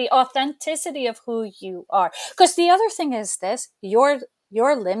thing, the authenticity of who you are. Because the other thing is this, your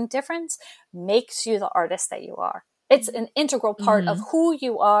limb difference makes you the artist that you are. It's an integral part of who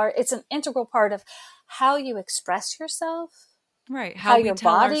you are. It's an integral part of how you express yourself. Right. How your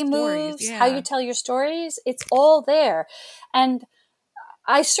body moves, how you tell your stories. It's all there. And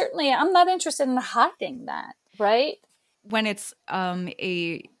I'm not interested in hiding that, right? When it's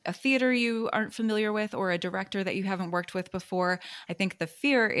a theater you aren't familiar with or a director that you haven't worked with before, I think the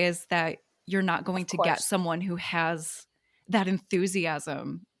fear is that you're not going to get someone who has that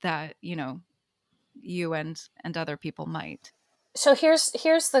enthusiasm that, you and other people might. So here's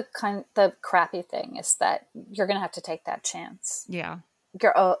the crappy thing is that you're going to have to take that chance. Yeah.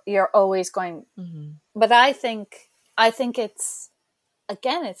 You're always going, but I think it's,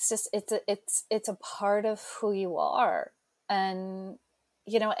 again, it's just, it's a part of who you are. And,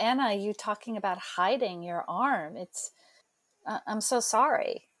 Anna, you talking about hiding your arm. I'm so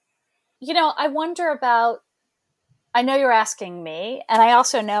sorry. I wonder about I know you're asking me, and I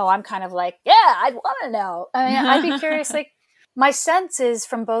also know I'm kind of like, yeah, I'd want to know. I mean, I'd be curious. Like, my sense is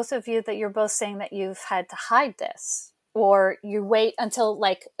from both of you that you're both saying that you've had to hide this, or you wait until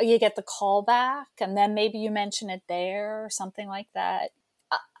like you get the call back, and then maybe you mention it there or something like that.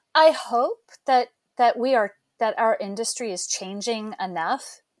 I hope that our industry is changing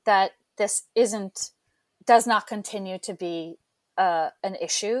enough that this does not continue to be an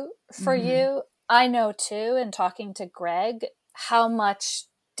issue for you. I know too, in talking to Greg, how much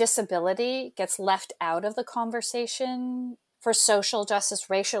disability gets left out of the conversation for social justice,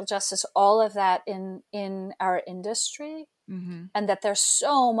 racial justice, all of that in our industry, and that there's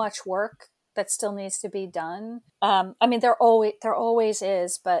so much work that still needs to be done. I mean, there always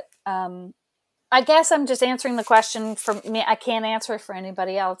is, but I guess I'm just answering the question for me. I can't answer it for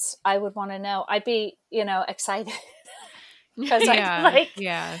anybody else. I would want to know. I'd be, excited. Because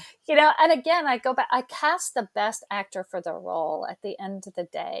and again, I go back, I cast the best actor for the role at the end of the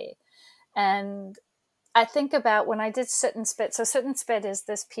day. And I think about when I did Soot and Spit. So Soot and Spit is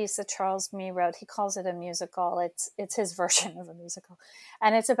this piece that Charles Mee wrote. He calls it a musical. It's his version of a musical.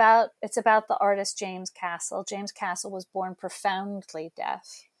 And it's about the artist James Castle. James Castle was born profoundly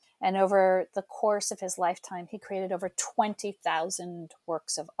deaf. And over the course of his lifetime, he created over 20,000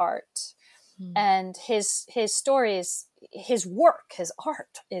 works of art. And his story is, his work, his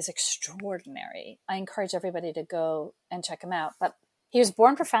art is extraordinary. I encourage everybody to go and check him out. But he was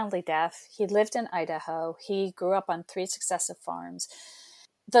born profoundly deaf. He lived in Idaho. He grew up on 3 successive farms.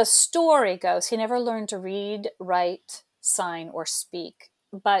 The story goes, he never learned to read, write, sign, or speak.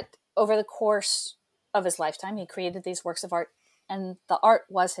 But over the course of his lifetime, he created these works of art, and the art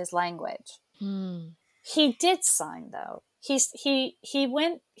was his language. He did sign, though. He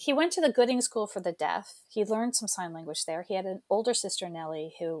went to the Gooding School for the Deaf. He learned some sign language there. He had an older sister,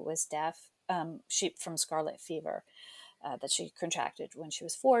 Nellie, who was deaf. She from scarlet fever that she contracted when she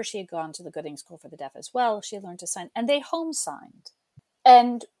was 4. She had gone to the Gooding School for the Deaf as well. She learned to sign, and they home signed.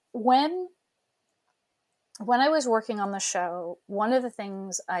 And when I was working on the show, one of the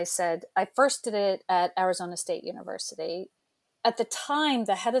things I said, I first did it at Arizona State University. At the time,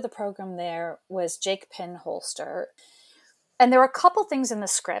 the head of the program there was Jake Pinholster. And there were a couple things in the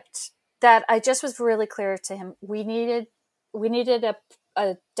script that I just was really clear to him. We needed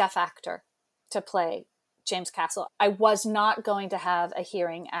a deaf actor to play James Castle. I was not going to have a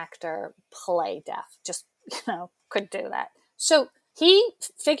hearing actor play deaf. Just, couldn't do that. So he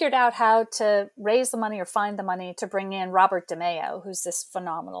figured out how to raise the money or find the money to bring in Robert DeMeo, who's this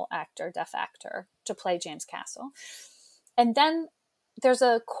phenomenal actor, deaf actor, to play James Castle. And then there's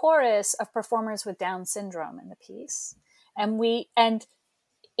a chorus of performers with Down syndrome in the piece. And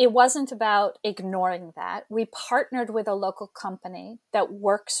it wasn't about ignoring that. We partnered with a local company that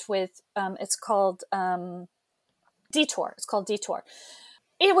works with, it's called Detour. It's called Detour.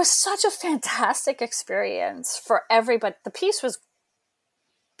 It was such a fantastic experience for everybody. The piece was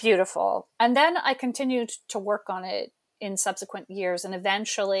beautiful. And then I continued to work on it in subsequent years, and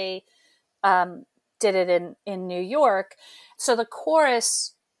eventually did it in New York. So the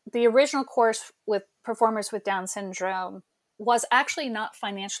original chorus with performers with Down syndrome was actually not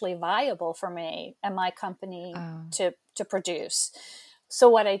financially viable for me and my company to produce. So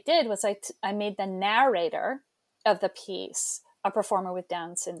what I did was I made the narrator of the piece a performer with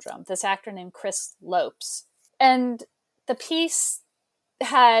Down syndrome, this actor named Chris Lopes. And the piece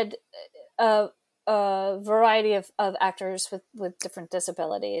had a variety of actors with different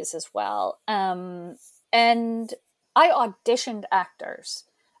disabilities as well. And I auditioned actors,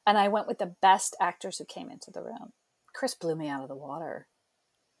 and I went with the best actors who came into the room. Chris blew me out of the water.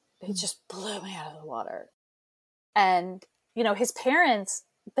 He just blew me out of the water. And, his parents,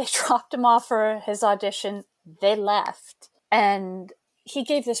 they dropped him off for his audition. They left. And he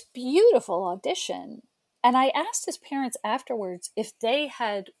gave this beautiful audition. And I asked his parents afterwards if they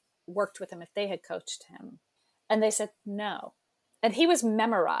had worked with him, if they had coached him. And they said no. And he was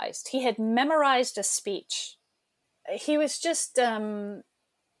memorized. He had memorized a speech. He was just a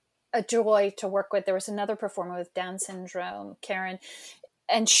joy to work with. There was another performer with Down syndrome, Karen,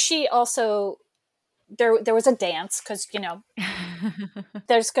 and she also, there was a dance, because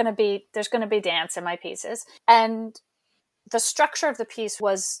there's going to be dance in my pieces, and the structure of the piece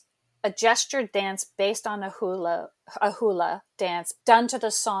was a gestured dance based on a hula dance done to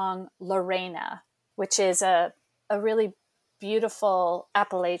the song Lorena, which is a really beautiful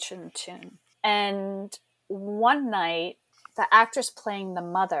Appalachian tune. And one night, the actress playing the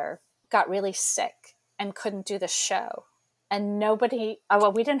mother got really sick and couldn't do the show. And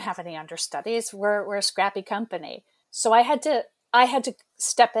we didn't have any understudies. We're a scrappy company. So I had to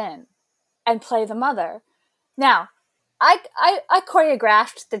step in and play the mother. Now, I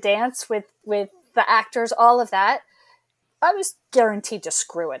choreographed the dance with the actors, all of that. I was guaranteed to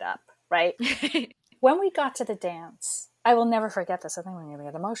screw it up, right? When we got to the dance, I will never forget this. I think we're going to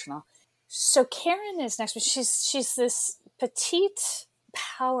get emotional. So Karen is next. She's this petite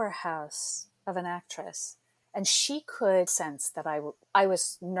powerhouse of an actress, and she could sense that I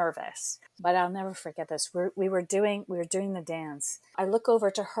was nervous. But I'll never forget this. We were doing the dance. I look over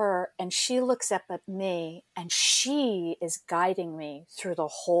to her, and she looks up at me, and she is guiding me through the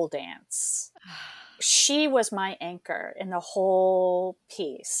whole dance. She was my anchor in the whole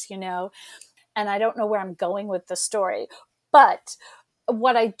piece, you know? And I don't know where I'm going with the story, but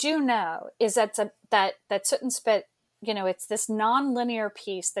what I do know is that Soot and Spit, you know, it's this non-linear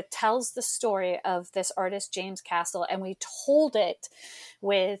piece that tells the story of this artist, James Castle, and we told it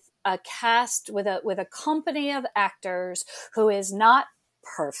with a cast, with a company of actors who is not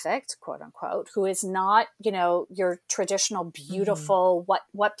perfect, quote unquote, who is not, you know, your traditional beautiful,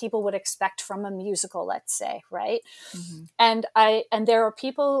 what people would expect from a musical, let's say, right? And there were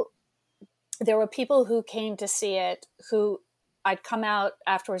people who came to see it who I'd come out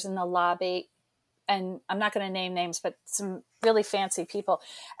afterwards in the lobby, and I'm not going to name names, but some really fancy people,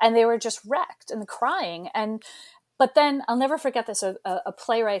 and they were just wrecked and crying. But then I'll never forget this. A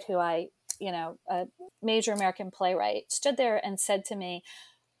playwright who a major American playwright stood there and said to me,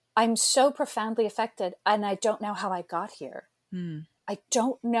 "I'm so profoundly affected, and I don't know how I got here. I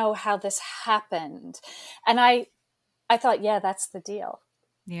don't know how this happened." And I thought, yeah, that's the deal.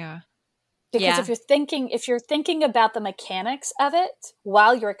 Yeah. Because if you're thinking about the mechanics of it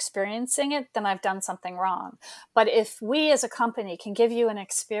while you're experiencing it, then I've done something wrong. But if we as a company can give you an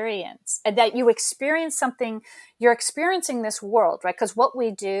experience and that you experience something, you're experiencing this world, right? Because what we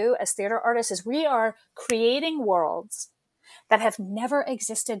do as theater artists is we are creating worlds that have never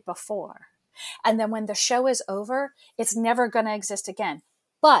existed before. And then when the show is over, it's never going to exist again.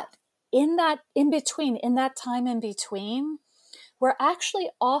 But in that time in between, we're actually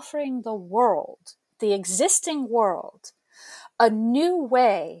offering the world, the existing world, a new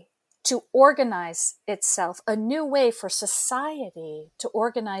way to organize itself, a new way for society to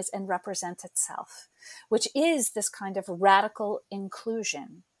organize and represent itself, which is this kind of radical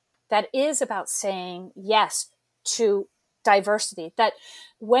inclusion that is about saying yes to diversity. That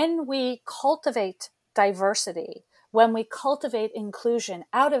when we cultivate diversity, when we cultivate inclusion,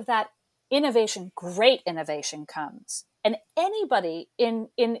 out of that innovation, great innovation comes. And anybody in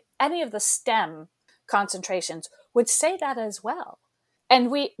any of the STEM concentrations would say that as well.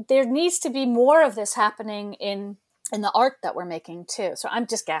 And there needs to be more of this happening in the art that we're making too. So I'm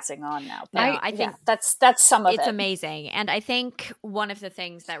just gassing on now. No, I think that's some of it. It's amazing. And I think one of the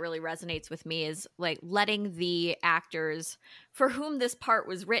things that really resonates with me is like letting the actors for whom this part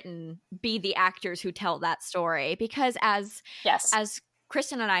was written be the actors who tell that story. Because as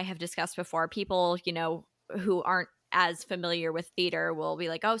Kristen and I have discussed before, people, you know, who aren't as familiar with theater will be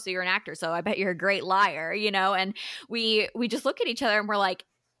like, oh, so you're an actor, so I bet you're a great liar, you know? And we just look at each other and we're like,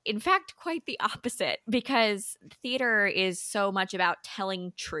 in fact, quite the opposite, because theater is so much about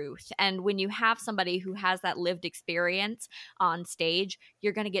telling truth. And when you have somebody who has that lived experience on stage,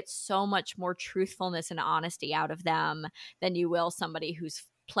 you're going to get so much more truthfulness and honesty out of them than you will somebody who's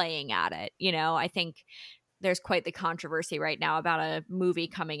playing at it. You know, I think there's quite the controversy right now about a movie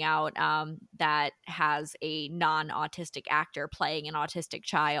coming out that has a non-autistic actor playing an autistic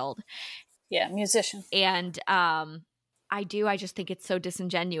child. Yeah, musician. And I just think it's so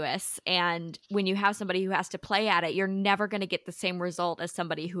disingenuous. And when you have somebody who has to play at it, you're never going to get the same result as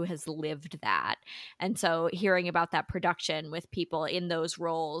somebody who has lived that. And so hearing about that production with people in those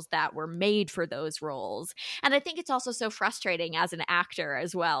roles that were made for those roles. And I think it's also so frustrating as an actor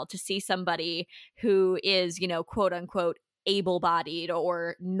as well to see somebody who is, you know, quote unquote, able-bodied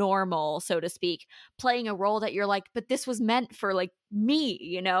or normal, so to speak, playing a role that you're like, but this was meant for like me,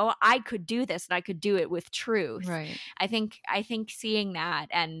 you know, I could do this and I could do it with truth. Right. I think seeing that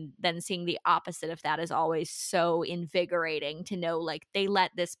and then seeing the opposite of that is always so invigorating to know like they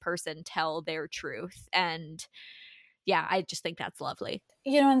let this person tell their truth. And yeah, I just think that's lovely.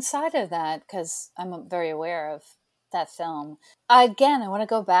 You know, inside of that, because I'm very aware of that film, again, I want to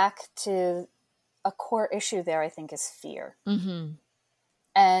go back to a core issue there, I think, is fear. Mm-hmm.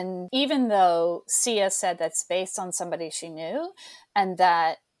 And even though Sia said that's based on somebody she knew and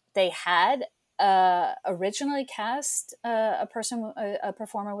that they had originally cast a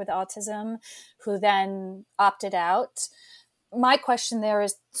performer with autism who then opted out, my question there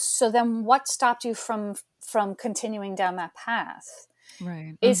is, so then what stopped you from continuing down that path?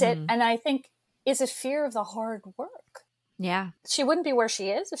 Right. Is it, and I think, is it fear of the hard work? Yeah. She wouldn't be where she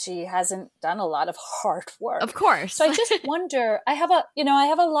is if she hasn't done a lot of hard work. Of course. So I just wonder, I have a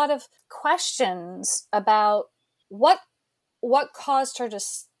lot of questions about what caused her to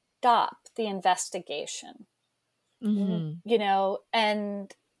stop the investigation. And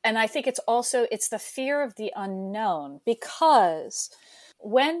I think it's the fear of the unknown, because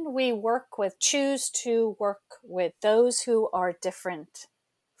when we choose to work with those who are different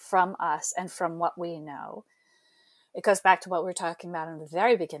from us and from what we know, it goes back to what we were talking about in the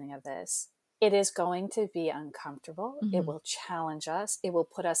very beginning of this. It is going to be uncomfortable. It will challenge us. It will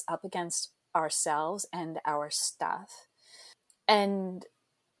put us up against ourselves and our stuff. And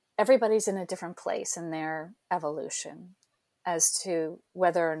everybody's in a different place in their evolution as to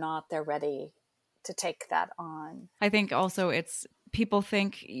whether or not they're ready to take that on. I think also people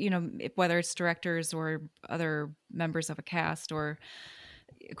think, whether it's directors or other members of a cast or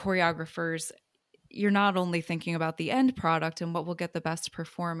choreographers, you're not only thinking about the end product and what will get the best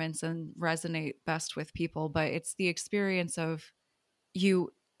performance and resonate best with people, but it's the experience of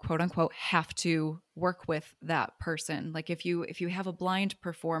you, quote unquote, have to work with that person. Like if you have a blind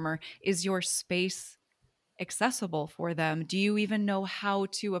performer, is your space accessible for them? Do you even know how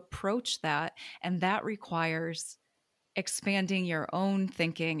to approach that? And that requires expanding your own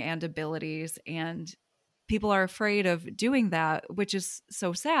thinking and abilities, and people are afraid of doing that, which is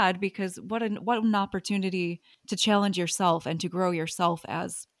so sad, because what an opportunity to challenge yourself and to grow yourself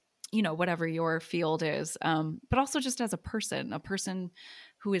as, whatever your field is, but also just as a person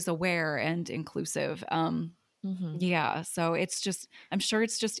who is aware and inclusive. Yeah. So I'm sure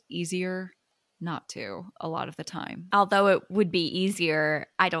it's just easier not to a lot of the time. Although it would be easier,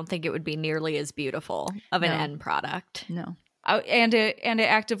 I don't think it would be nearly as beautiful of an end product. No. And it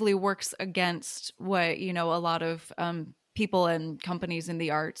actively works against what, a lot of people and companies in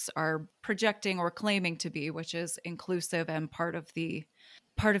the arts are projecting or claiming to be, which is inclusive and part of the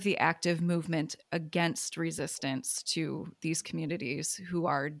active movement against resistance to these communities who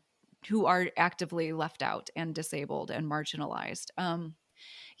are actively left out and disabled and marginalized.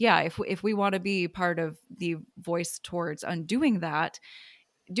 If we want to be part of the voice towards undoing that,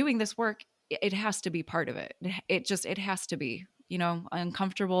 doing this work, it has to be part of it. It has to be,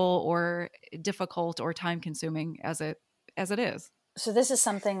 uncomfortable or difficult or time consuming as it is. So this is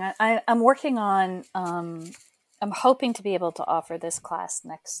something I'm working on. I'm hoping to be able to offer this class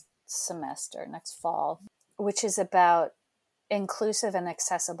next fall, which is about inclusive and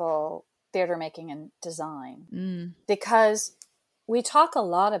accessible theater making and design. Because we talk a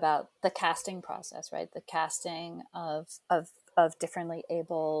lot about the casting process, right? The casting of differently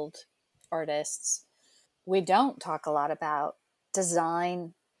abled artists. We don't talk a lot about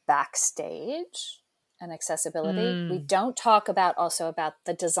design backstage and accessibility. We don't talk about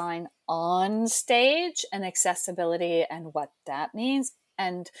the design on stage and accessibility and what that means.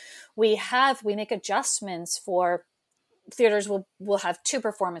 And we make adjustments for theaters. Will have 2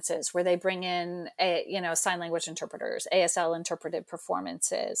 performances where they bring in sign language interpreters, ASL interpreted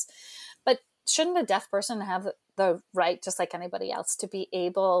performances. But shouldn't a deaf person have the right, just like anybody else, to be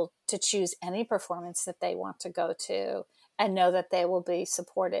able to choose any performance that they want to go to and know that they will be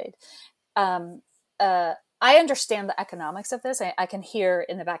supported? I understand the economics of this. I can hear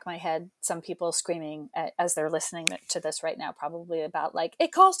in the back of my head some people screaming as they're listening to this right now, probably about like,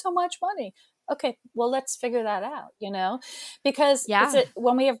 it costs so much money. Okay, well, let's figure that out, because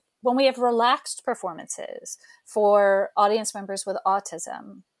when we have relaxed performances for audience members with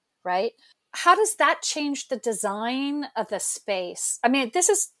autism, right? How does that change the design of the space? I mean,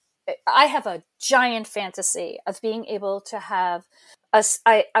 I have a giant fantasy of being able to have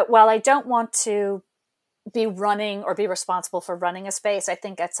while I don't want to be running or be responsible for running a space, I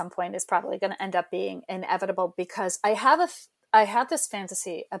think at some point is probably going to end up being inevitable, because I have this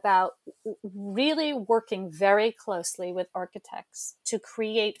fantasy about really working very closely with architects to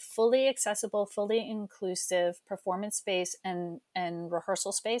create fully accessible, fully inclusive performance space and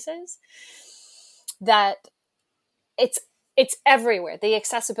rehearsal spaces that it's everywhere. The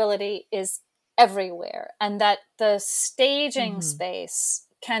accessibility is everywhere, and that the staging space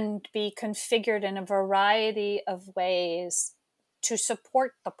can be configured in a variety of ways to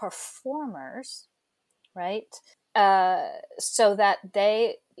support the performers, right? So that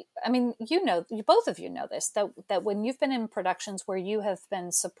both of you know this, that when you've been in productions where you have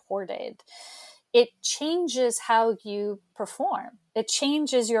been supported, it changes how you perform. It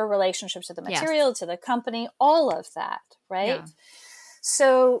changes your relationship to the material, to the company, all of that, right? Yeah.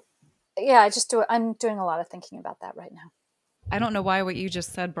 So, I'm doing a lot of thinking about that right now. I don't know why what you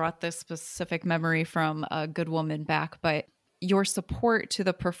just said brought this specific memory from A Good Woman back, but your support to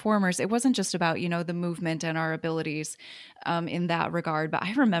the performers, it wasn't just about, the movement and our abilities in that regard. But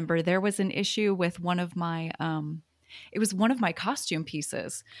I remember there was an issue with one of my costume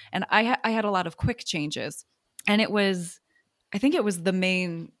pieces, and I had a lot of quick changes, and I think it was the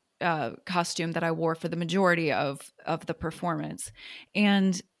main costume that I wore for the majority of the performance.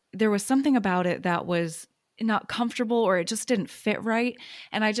 And there was something about it that was not comfortable, or it just didn't fit right.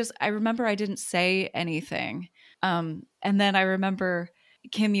 And I remember I didn't say anything. And then I remember,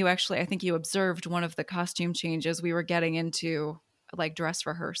 Kim, I think you observed one of the costume changes. We were getting into like dress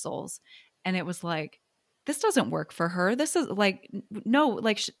rehearsals, and it was like, this doesn't work for her. This is like, no,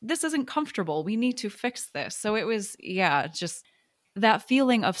 like this isn't comfortable. We need to fix this. So it was, just that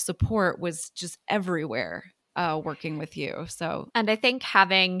feeling of support was just everywhere working with you. And I think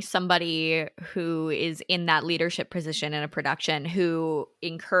having somebody who is in that leadership position in a production who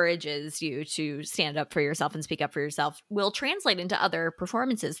encourages you to stand up for yourself and speak up for yourself will translate into other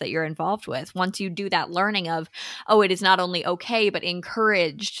performances that you're involved with. Once you do that learning of, it is not only okay, but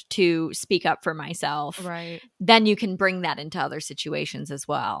encouraged to speak up for myself, right? Then you can bring that into other situations as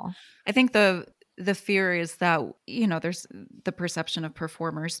well. I think the fear is that, there's the perception of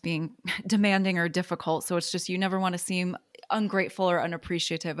performers being demanding or difficult. So it's just, you never want to seem ungrateful or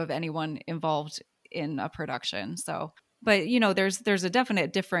unappreciative of anyone involved in a production. So, but, there's a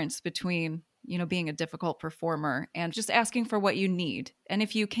definite difference between, being a difficult performer and just asking for what you need. And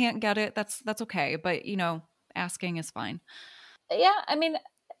if you can't get it, that's okay. But, asking is fine. Yeah. I mean,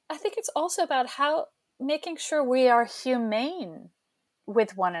 I think it's also about making sure we are humane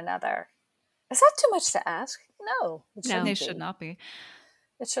with one another. Is that too much to ask? No, it should not be.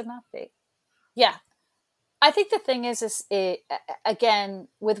 It should not be. Yeah. I think the thing is again,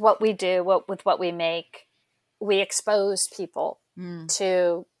 with what we do, with what we make, we expose people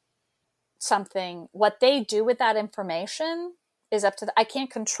to something. What they do with that information is up to I can't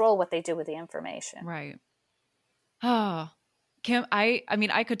control what they do with the information. Right. Oh, Kim, I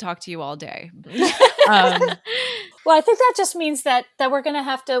mean, I could talk to you all day. Well, I think that just means that we're going to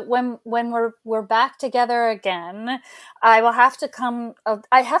have to, when we're back together again, I will have to come.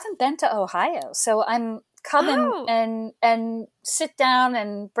 I haven't been to Ohio, so I'm coming and sit down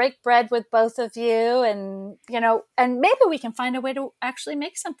and break bread with both of you, and and maybe we can find a way to actually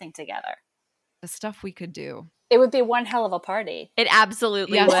make something together. The stuff we could do. It would be one hell of a party. It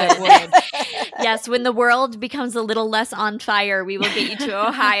absolutely would. It would. Yes, when the world becomes a little less on fire, we will get you to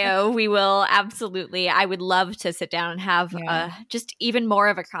Ohio. We will absolutely. I would love to sit down and have just even more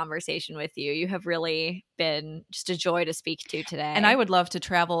of a conversation with you. You have really been just a joy to speak to today. And I would love to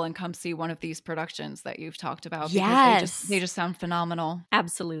travel and come see one of these productions that you've talked about. Yes. Because they just sound phenomenal.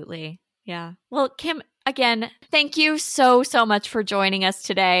 Absolutely. Yeah. Well, Kim, again, thank you so much for joining us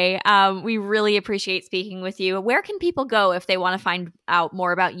today. We really appreciate speaking with you. Where can people go if they want to find out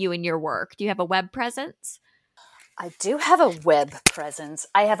more about you and your work? Do you have a web presence? I do have a web presence.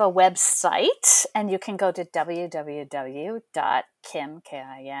 I have a website, and you can go to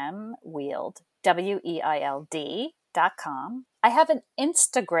www.kimwield.com. I have an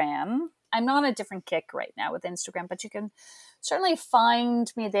Instagram. I'm on a different kick right now with Instagram, but you can certainly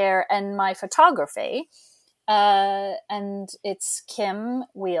find me there and my photography. And it's Kim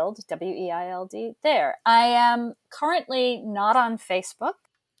Wield, Wield there. I am currently not on Facebook.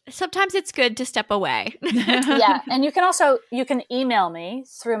 Sometimes it's good to step away. Yeah. And you can email me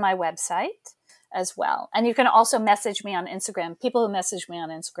through my website as well. And you can also message me on Instagram. People who message me on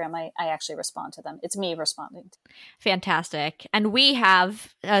Instagram, I actually respond to them. It's me responding. Fantastic. And we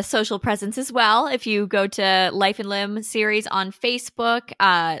have a social presence as well. If you go to Life and Limb series on Facebook,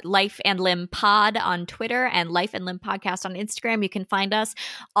 Life and Limb Pod on Twitter, and Life and Limb Podcast on Instagram, you can find us.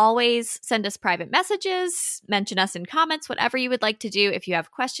 Always send us private messages, mention us in comments, whatever you would like to do. If you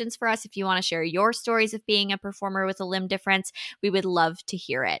have questions for us, if you want to share your stories of being a performer with a limb difference, we would love to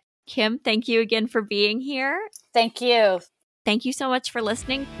hear it. Kim, thank you again for being here. Thank you. Thank you so much for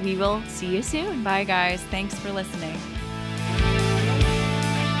listening. We will see you soon. Bye, guys. Thanks for listening.